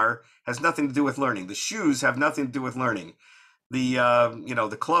chocolate bar has nothing to do with learning. The shoes have nothing to do with learning.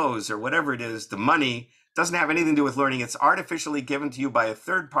 The clothes or whatever it is, the money doesn't have anything to do with learning. It's artificially given to you by a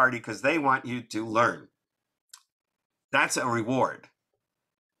third party because they want you to learn. That's a reward.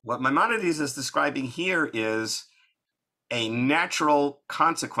 What Maimonides is describing here is a natural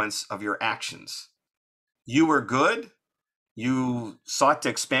consequence of your actions. You were good. You sought to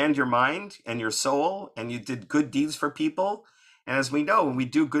expand your mind and your soul, and you did good deeds for people. And as we know, when we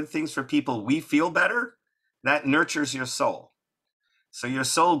do good things for people, we feel better. That nurtures your soul. So your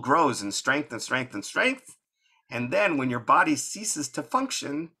soul grows in strength and strength and strength. And then when your body ceases to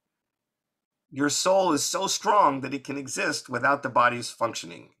function, your soul is so strong that it can exist without the body's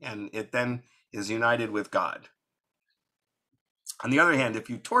functioning. And it then is united with God. On the other hand, if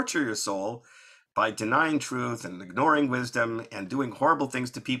you torture your soul by denying truth and ignoring wisdom and doing horrible things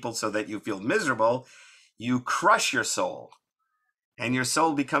to people so that you feel miserable, you crush your soul. And your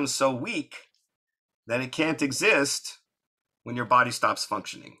soul becomes so weak that it can't exist when your body stops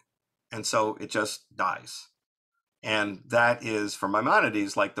functioning. And so it just dies. And that is, for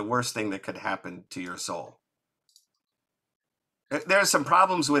Maimonides, like the worst thing that could happen to your soul. There are some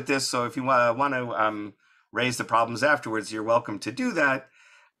problems with this, so if you want to raise the problems afterwards, you're welcome to do that.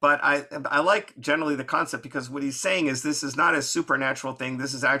 But I like generally the concept, because what he's saying is this is not a supernatural thing.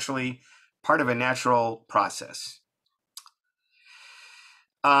 This is actually part of a natural process.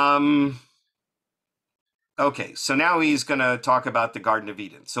 Okay, so now he's going to talk about the Garden of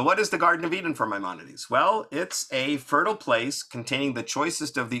Eden. So what is the Garden of Eden for Maimonides? Well, it's a fertile place containing the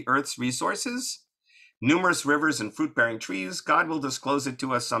choicest of the earth's resources, numerous rivers and fruit-bearing trees. God will disclose it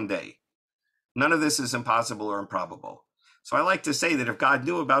to us someday. None of this is impossible or improbable. So I like to say that if God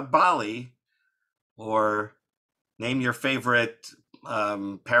knew about Bali, or name your favorite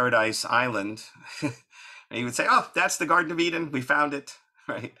paradise island, and he would say, oh, that's the Garden of Eden. We found it,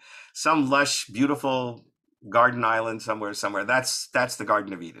 right? Some lush, beautiful garden island somewhere. That's the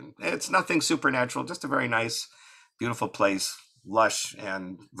Garden of Eden. It's nothing supernatural, just a very nice, beautiful place, lush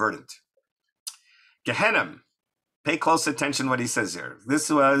and verdant. Gehenna. Pay close attention what he says here. This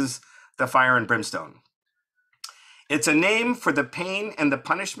was the fire and brimstone. It's a name for the pain and the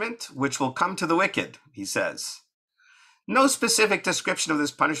punishment which will come to the wicked, he says. No specific description of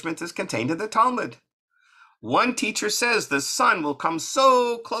this punishment is contained in the Talmud. One teacher says the sun will come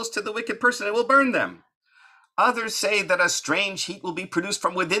so close to the wicked person it will burn them. Others say that a strange heat will be produced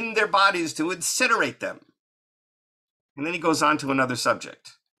from within their bodies to incinerate them. And then he goes on to another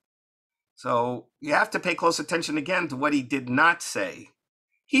subject. So you have to pay close attention again to what he did not say.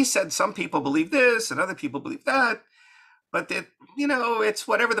 He said some people believe this and other people believe that, but that, it's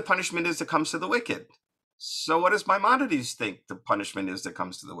whatever the punishment is that comes to the wicked. So what does Maimonides think the punishment is that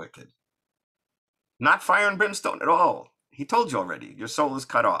comes to the wicked? Not fire and brimstone at all. He told you already, your soul is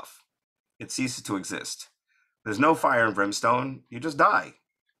cut off. It ceases to exist. There's no fire and brimstone, you just die.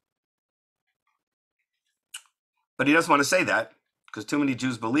 But he doesn't want to say that, because too many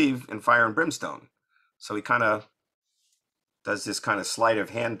Jews believe in fire and brimstone. So he kind of does this kind of sleight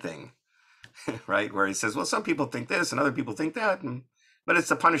of hand thing, right? Where he says, well, some people think this and other people think that, but it's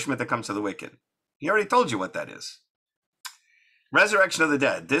the punishment that comes to the wicked. He already told you what that is. Resurrection of the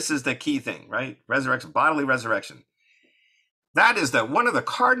dead. This is the key thing, right? Resurrection, bodily resurrection. That is one of the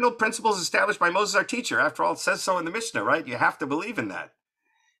cardinal principles established by Moses, our teacher. After all, it says so in the Mishnah, right? You have to believe in that.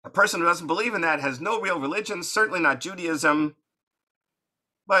 A person who doesn't believe in that has no real religion, certainly not Judaism,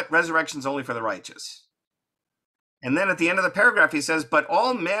 but resurrection is only for the righteous. And then at the end of the paragraph, he says, but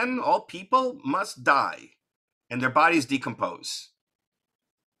all men, all people must die, and their bodies decompose.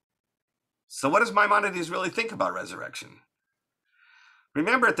 So what does Maimonides really think about resurrection?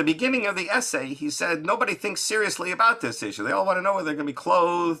 Remember, at the beginning of the essay, he said nobody thinks seriously about this issue. They all want to know whether they're going to be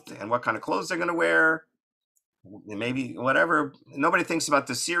clothed and what kind of clothes they're going to wear, and maybe whatever. Nobody thinks about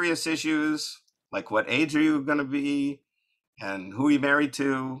the serious issues, like what age are you going to be, and who are you married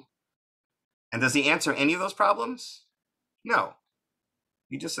to? And does he answer any of those problems? No.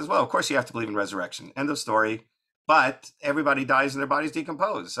 He just says, well, of course you have to believe in resurrection. End of story. But everybody dies and their bodies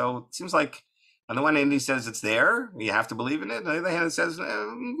decompose. So it seems like on the one hand, he says it's there, you have to believe in it. On the other hand, it says,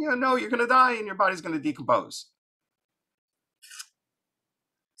 no, you're going to die and your body's going to decompose.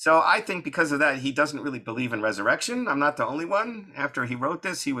 So I think because of that, he doesn't really believe in resurrection. I'm not the only one. After he wrote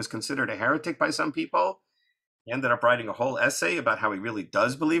this, he was considered a heretic by some people. He ended up writing a whole essay about how he really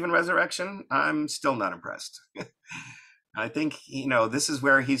does believe in resurrection. I'm still not impressed. I think, this is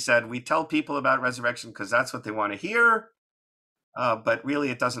where he said, we tell people about resurrection because that's what they want to hear. But really,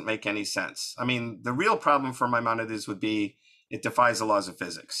 it doesn't make any sense. I mean, the real problem for Maimonides would be it defies the laws of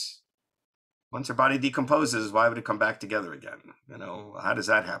physics. Once your body decomposes, why would it come back together again? How does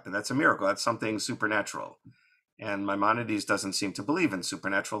that happen? That's a miracle. That's something supernatural. And Maimonides doesn't seem to believe in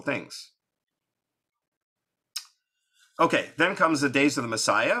supernatural things. Okay, then comes the days of the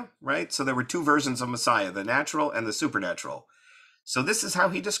Messiah, right? So there were two versions of Messiah, the natural and the supernatural. So this is how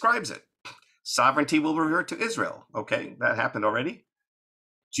he describes it. Sovereignty will revert to Israel. Okay, that happened already.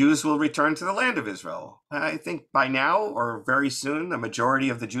 Jews will return to the land of Israel. I think by now or very soon, the majority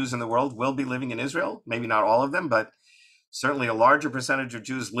of the Jews in the world will be living in Israel. Maybe not all of them, but certainly a larger percentage of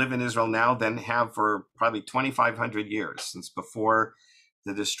Jews live in Israel now than have for probably 2,500 years, since before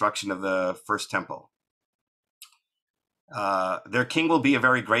the destruction of the first temple. Their king will be a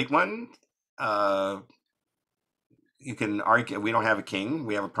very great one. You can argue we don't have a king,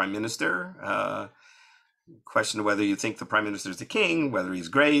 we have a prime minister. Question of whether you think the prime minister is the king, whether he's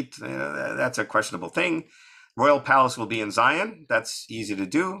great, that's a questionable thing. Royal palace will be in Zion. That's easy to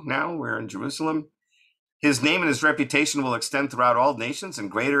do now. We're in Jerusalem. His name and his reputation will extend throughout all nations in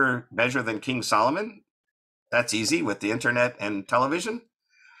greater measure than King Solomon. That's easy with the internet and television.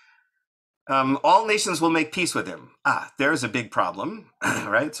 All nations will make peace with him. There's a big problem,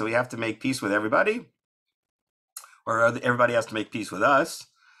 right? So we have to make peace with everybody, or everybody has to make peace with us.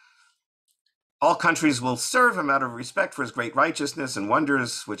 All countries will serve him out of respect for his great righteousness and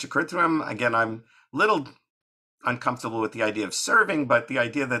wonders which occurred through him. Again, I'm a little uncomfortable with the idea of serving, but the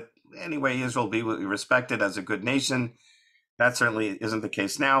idea that anyway, Israel will be respected as a good nation, that certainly isn't the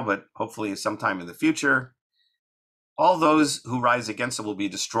case now, but hopefully sometime in the future. All those who rise against him will be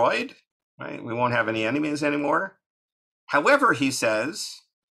destroyed, right? We won't have any enemies anymore. However, he says,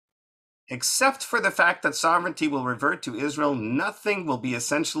 Except for the fact that sovereignty will revert to Israel, nothing will be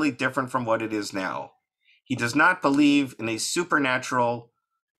essentially different from what it is now. He does not believe in a supernatural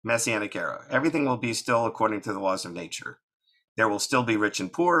messianic era. Everything will be still according to the laws of nature. There will still be rich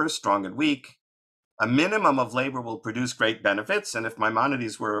and poor, strong and weak. A minimum of labor will produce great benefits. And if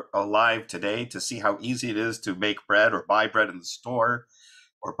Maimonides were alive today to see how easy it is to make bread or buy bread in the store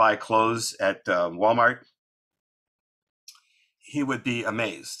or buy clothes at Walmart, he would be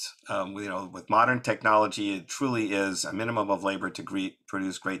amazed. With modern technology, it truly is a minimum of labor to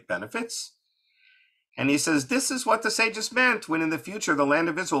produce great benefits. And he says, this is what the sages meant when in the future the land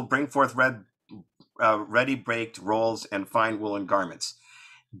of Israel will bring forth ready baked rolls and fine woolen garments.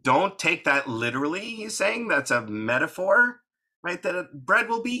 Don't take that literally, he's saying. That's a metaphor, right? That bread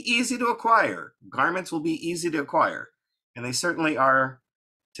will be easy to acquire. Garments will be easy to acquire. And they certainly are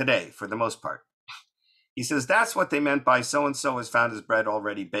today, for the most part. He says, that's what they meant by so-and-so has found his bread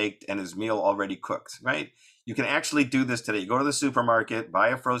already baked and his meal already cooked, right? You can actually do this today. You go to the supermarket, buy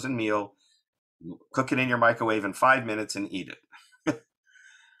a frozen meal, cook it in your microwave in 5 minutes and eat it.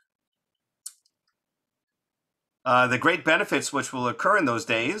 The great benefits which will occur in those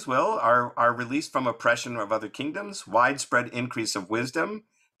days are release from oppression of other kingdoms, widespread increase of wisdom,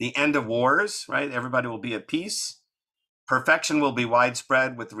 the end of wars, right? Everybody will be at peace. Perfection will be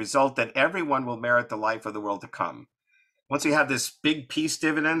widespread with the result that everyone will merit the life of the world to come. Once we have this big peace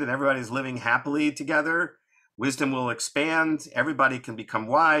dividend and everybody's living happily together, wisdom will expand, everybody can become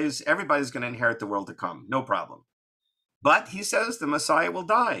wise, everybody's going to inherit the world to come, no problem. But he says the Messiah will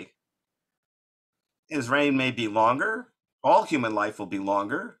die. His reign may be longer. All human life will be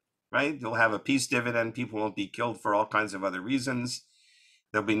longer, right? You'll have a peace dividend. People won't be killed for all kinds of other reasons.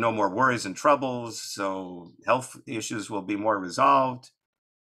 There'll be no more worries and troubles. So health issues will be more resolved.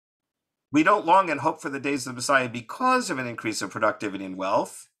 We don't long and hope for the days of the Messiah because of an increase of productivity and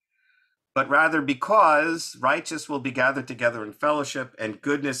wealth, but rather because righteous will be gathered together in fellowship and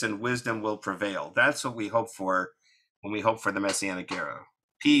goodness and wisdom will prevail. That's what we hope for when we hope for the Messianic era.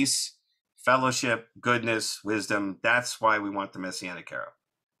 Peace, fellowship, goodness, wisdom. That's why we want the Messianic era.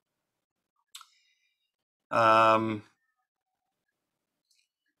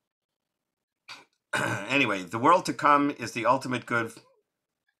 Anyway, the world to come is the ultimate good,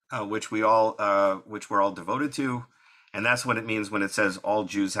 which we're all devoted to, and that's what it means when it says all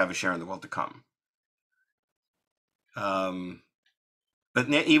Jews have a share in the world to come. But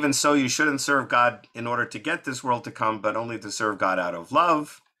even so, you shouldn't serve God in order to get this world to come, but only to serve God out of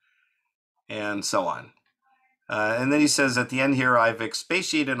love, and so on. And then he says at the end here, I've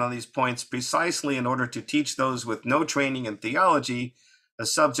expatiated on these points precisely in order to teach those with no training in theology, a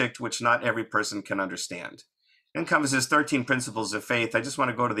subject which not every person can understand. Then comes his 13 principles of faith. I just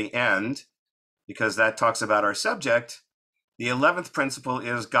want to go to the end because that talks about our subject. The 11th principle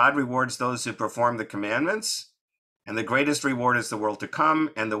is God rewards those who perform the commandments, and the greatest reward is the world to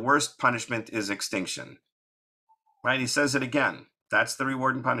come, and the worst punishment is extinction. Right? He says it again. That's the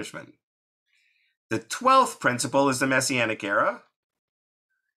reward and punishment. The 12th principle is the Messianic era.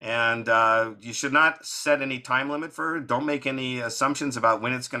 And you should not set any time limit for it. Don't make any assumptions about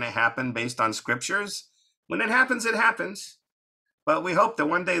when it's going to happen based on scriptures. When it happens, it happens. But we hope that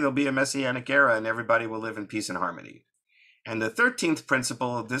one day there'll be a Messianic era and everybody will live in peace and harmony. And the 13th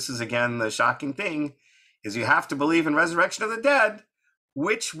principle, this is again the shocking thing, is you have to believe in resurrection of the dead,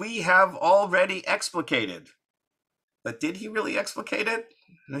 which we have already explicated. But did he really explicate it?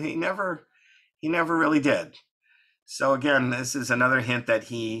 He never really did. So again, this is another hint that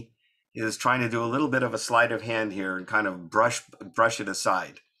he is trying to do a little bit of a sleight of hand here and kind of brush it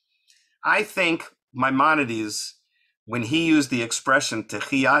aside. I think Maimonides, when he used the expression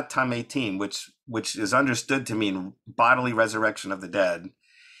techiyat hametim, which is understood to mean bodily resurrection of the dead,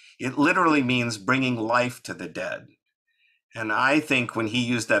 it literally means bringing life to the dead. And I think when he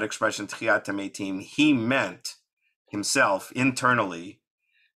used that expression techiyat hametim, he meant himself internally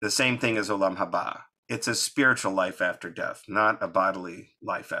the same thing as olam haba. It's a spiritual life after death, not a bodily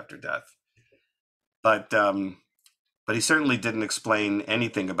life after death. But he certainly didn't explain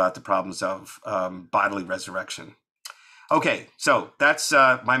anything about the problems of bodily resurrection. Okay, so that's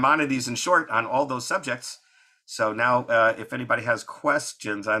Maimonides in short on all those subjects. So now if anybody has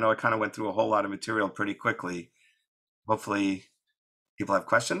questions, I know I kind of went through a whole lot of material pretty quickly. Hopefully people have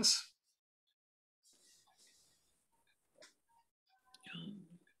questions.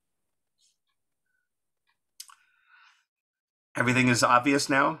 Everything is obvious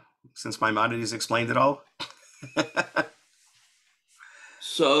now, since Maimonides explained it all.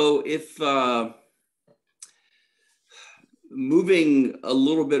 So if moving a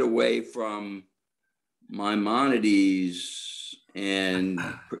little bit away from Maimonides and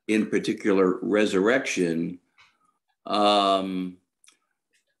in particular resurrection,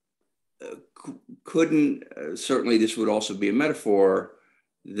 couldn't, certainly this would also be a metaphor,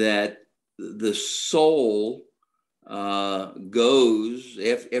 that the soul goes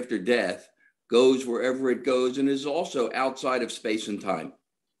after death, goes wherever it goes, and is also outside of space and time.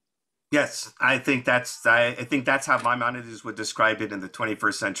 Yes, I think that's how Maimonides would describe it in the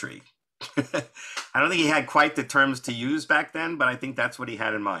 21st century. I don't think he had quite the terms to use back then, but I think that's what he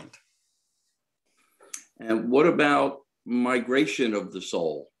had in mind. And what about migration of the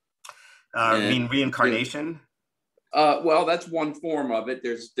soul? You mean reincarnation? Well, that's one form of it.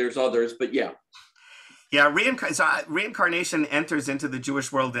 There's others, but yeah. Yeah, reincarnation enters into the Jewish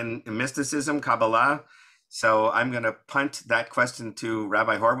world in mysticism, Kabbalah. So I'm going to punt that question to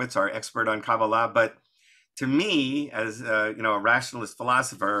Rabbi Horowitz, our expert on Kabbalah. But to me, as a rationalist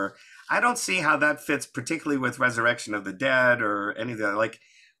philosopher, I don't see how that fits particularly with resurrection of the dead or any of the, like,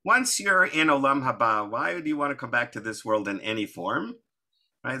 once you're in Olam Haba, why do you want to come back to this world in any form?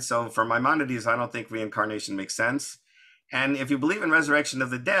 Right? So for Maimonides, I don't think reincarnation makes sense. And if you believe in resurrection of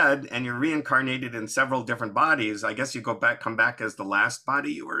the dead and you're reincarnated in several different bodies, I guess you come back as the last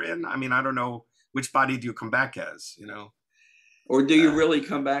body you were in. I mean, I don't know, which body do you come back as, Or do you really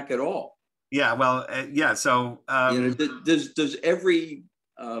come back at all? Yeah, well, yeah. So does every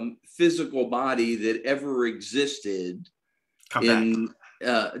physical body that ever existed come back?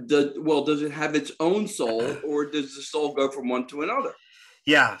 Does it have its own soul, or does the soul go from one to another?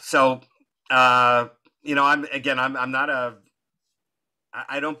 Yeah. So, I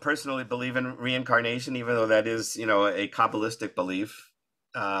don't personally believe in reincarnation, even though that is, a Kabbalistic belief.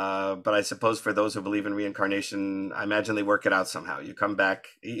 But I suppose for those who believe in reincarnation, I imagine they work it out somehow. You come back,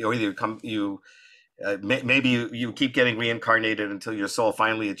 maybe you keep getting reincarnated until your soul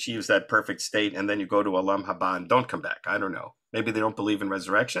finally achieves that perfect state, and then you go to Olam Haba and don't come back. I don't know. Maybe they don't believe in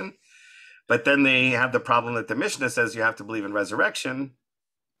resurrection, but then they have the problem that the Mishnah says you have to believe in resurrection.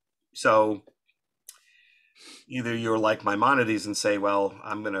 So either you're like Maimonides and say, well,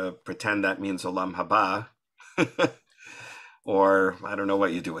 I'm going to pretend that means Olam Haba, or I don't know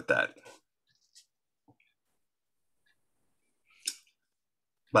what you do with that.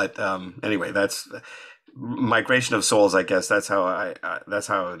 But anyway, that's migration of souls. I guess that's how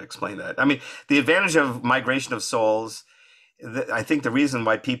I would explain that. I mean, the advantage of migration of souls, I think the reason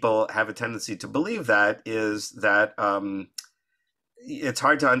why people have a tendency to believe that is that it's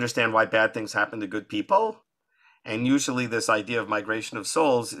hard to understand why bad things happen to good people. And usually this idea of migration of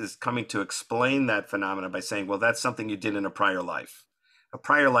souls is coming to explain that phenomena by saying, well, that's something you did in a prior life. A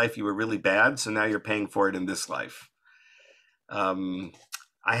prior life, you were really bad, so now you're paying for it in this life. I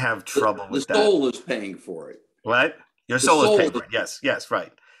have trouble with that. The soul is paying for it. What? Your soul is paying for it. Yes,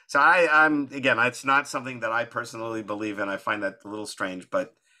 right. So I'm again, it's not something that I personally believe in. I find that a little strange,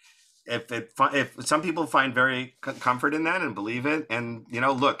 but if some people find very comfort in that and believe it, and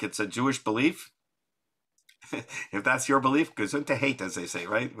look, it's a Jewish belief. If that's your belief, gesund to hate, as they say,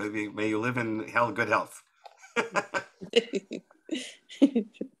 right? May you live in good health.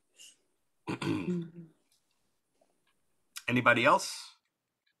 Anybody else?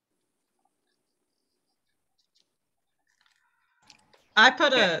 I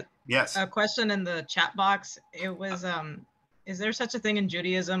put a Yes. question in the chat box. It was, is there such a thing in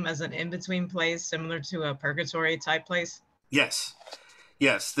Judaism as an in-between place similar to a purgatory type place? Yes.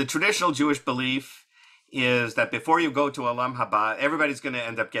 The traditional Jewish belief is that before you go to Olam Haba, everybody's going to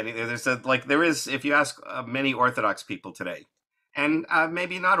end up getting there is, if you ask many Orthodox people today, and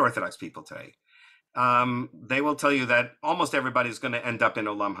maybe not Orthodox people today, they will tell you that almost everybody's going to end up in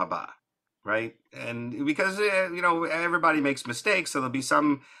Olam Haba, right? And because everybody makes mistakes, so there'll be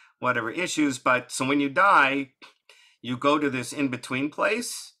some whatever issues, but so when you die, you go to this in-between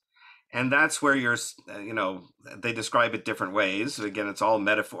place, and that's where you're, they describe it different ways. Again, it's all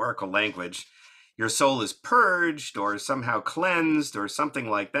metaphorical language. Your soul is purged or somehow cleansed or something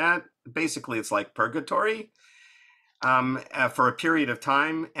like that. Basically, it's like purgatory for a period of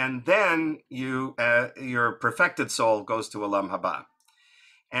time. And then your perfected soul goes to Olam Haba.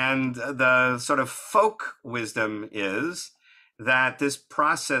 And the sort of folk wisdom is that this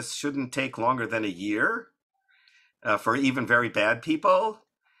process shouldn't take longer than a year for even very bad people.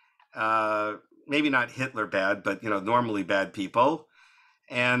 Maybe not Hitler bad, but normally bad people.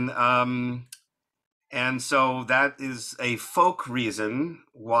 And so that is a folk reason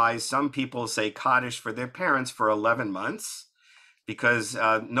why some people say Kaddish for their parents for 11 months, because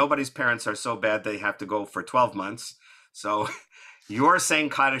nobody's parents are so bad they have to go for 12 months. So you're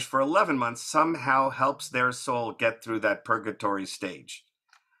saying Kaddish for 11 months somehow helps their soul get through that purgatory stage.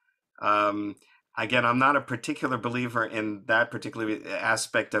 I Again, I'm not a particular believer in that particular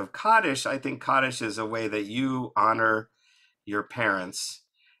aspect of Kaddish. I think Kaddish is a way that you honor your parents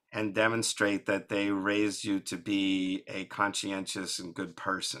and demonstrate that they raised you to be a conscientious and good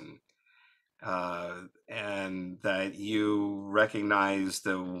person. And that you recognize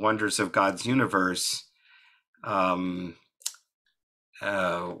the wonders of God's universe while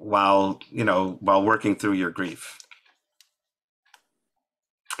working through your grief.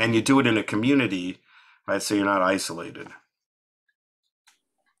 And you do it in a community, right? So you're not isolated.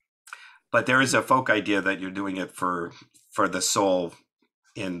 But there is a folk idea that you're doing it for the soul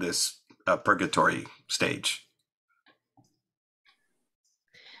in this purgatory stage.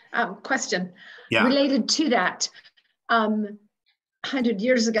 Question. Yeah. Related to that, 100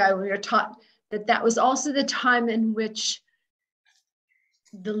 years ago, we were taught that was also the time in which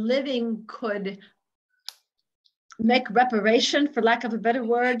the living could make reparation, for lack of a better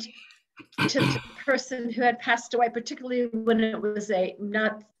word, to the person who had passed away, particularly when it was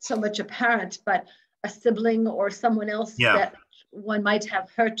not so much a parent, but a sibling or someone else that one might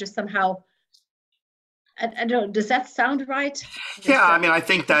have hurt or somehow. I don't know. Does that sound right? Yeah, I mean, I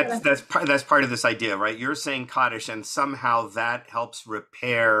think that's part of this idea, right? You're saying Kaddish, and somehow that helps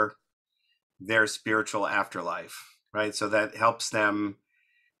repair their spiritual afterlife, right? So that helps them,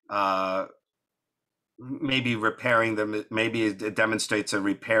 maybe repairing them. Maybe it demonstrates a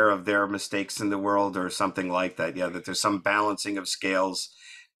repair of their mistakes in the world or something like that. Yeah, that there's some balancing of scales,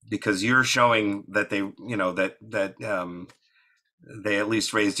 because you're showing that they, they at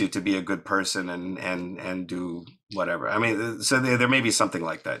least raised you to be a good person and do whatever. I mean, so there may be something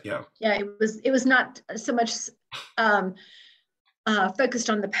like that. Yeah. Yeah, it was not so much focused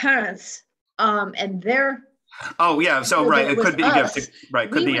on the parents and their. Oh yeah, so right, it could be us.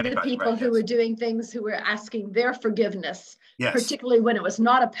 Right, could be anybody. The people who were doing things, who were asking their forgiveness. Yes. Particularly when it was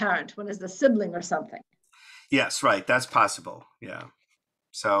not a parent, when it was a sibling or something. Yes, right. That's possible. Yeah.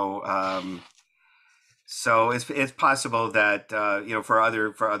 So. So it's possible that for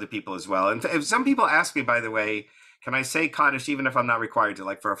other people as well. And if some people ask me, by the way, can I say Kaddish even if I'm not required to,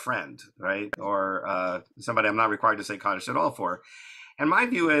 like for a friend, right, or somebody I'm not required to say Kaddish at all for? And my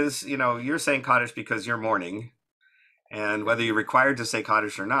view is, you're saying Kaddish because you're mourning, and whether you're required to say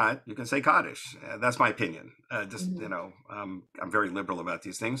Kaddish or not, you can say Kaddish. That's my opinion. I'm very liberal about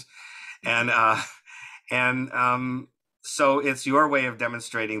these things, so it's your way of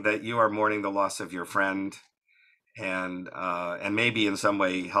demonstrating that you are mourning the loss of your friend, and maybe in some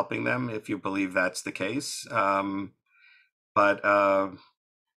way helping them if you believe that's the case. But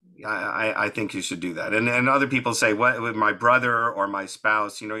I think you should do that. And other people say, what, with my brother or my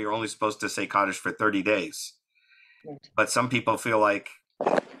spouse, you're only supposed to say Kaddish for 30 days. But some people feel like,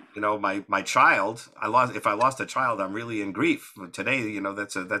 my child, if I lost a child, I'm really in grief. Today,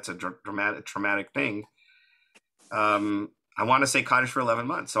 that's a traumatic thing. I want to say Kaddish for 11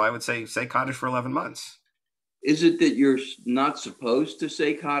 months. So I would say Kaddish for 11 months. Is it that you're not supposed to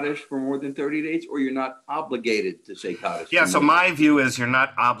say Kaddish for more than 30 days, or you're not obligated to say Kaddish? Yeah, so my view is you're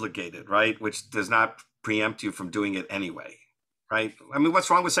not obligated, right? Which does not preempt you from doing it anyway, right? I mean, what's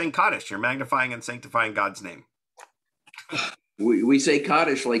wrong with saying Kaddish? You're magnifying and sanctifying God's name. We say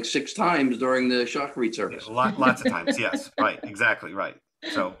Kaddish like 6 times during the Shacharit service. Lots of times, yes, right, exactly, right.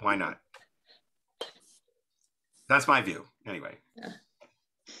 So why not? That's my view, anyway. Yeah.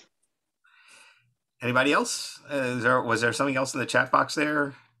 Anybody else? Was there something else in the chat box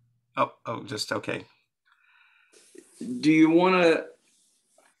there? Oh, just okay. Do you want to?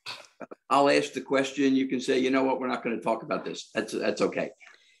 I'll ask the question. You can say, you know what, we're not going to talk about this. That's okay.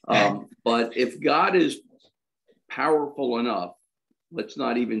 But if God is powerful enough, let's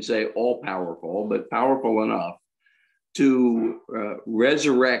not even say all powerful, but powerful enough to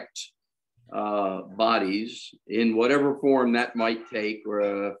resurrect bodies in whatever form that might take,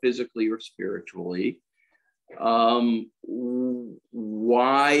 or physically or spiritually,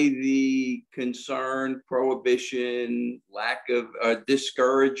 why the concern, prohibition, lack of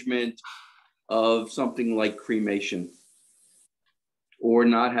discouragement of something like cremation, or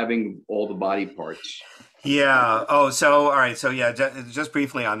not having all the body parts? Yeah. Oh, so all right. So yeah, just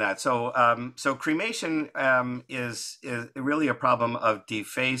briefly on that. So so cremation is really a problem of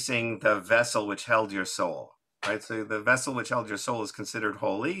defacing the vessel which held your soul, right? So the vessel which held your soul is considered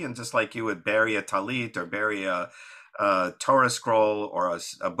holy, and just like you would bury a talit or bury a Torah scroll or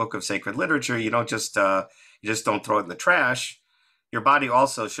a book of sacred literature, you just don't throw it in the trash. Your body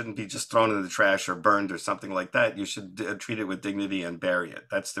also shouldn't be just thrown in the trash or burned or something like that. You should treat it with dignity and bury it.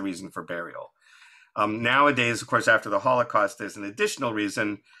 That's the reason for burial. Nowadays, of course, after the Holocaust, there's an additional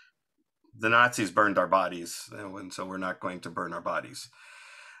reason. The Nazis burned our bodies, and so we're not going to burn our bodies.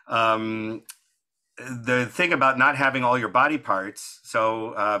 the thing about not having all your body parts.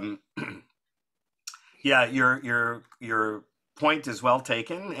 So yeah, your point is well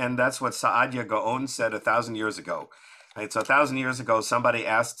taken, and that's what Saadia Gaon said 1,000 years ago. Right? So 1,000 years ago, somebody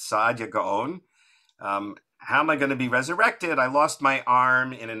asked Saadia Gaon, how am I going to be resurrected? I lost my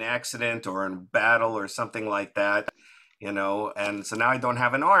arm in an accident or in battle or something like that, you know, and so now I don't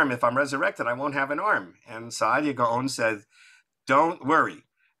have an arm. If I'm resurrected, I won't have an arm. And Saadia Gaon said, don't worry.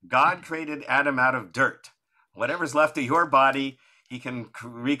 God created Adam out of dirt. Whatever's left of your body, he can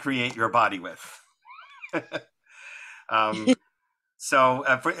recreate your body with. But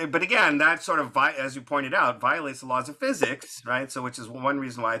again, that sort of, as you pointed out, violates the laws of physics, right? So which is one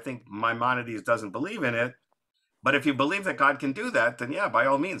reason why I think Maimonides doesn't believe in it. But if you believe that God can do that, then yeah, by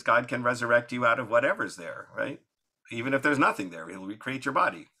all means, God can resurrect you out of whatever's there, right? Even if there's nothing there, he'll recreate your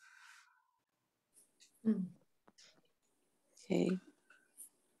body. Okay.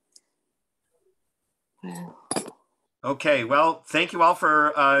 Wow. Okay, well, thank you all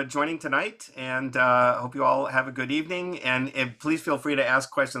for joining tonight, and hope you all have a good evening. And please feel free to ask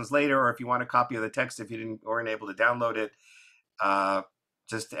questions later, or if you want a copy of the text, if you weren't able to download it,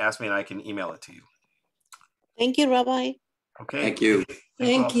 just ask me and I can email it to you. Thank you, Rabbi. Okay. Thank you.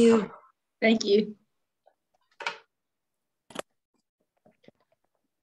 Thank you. Thank you.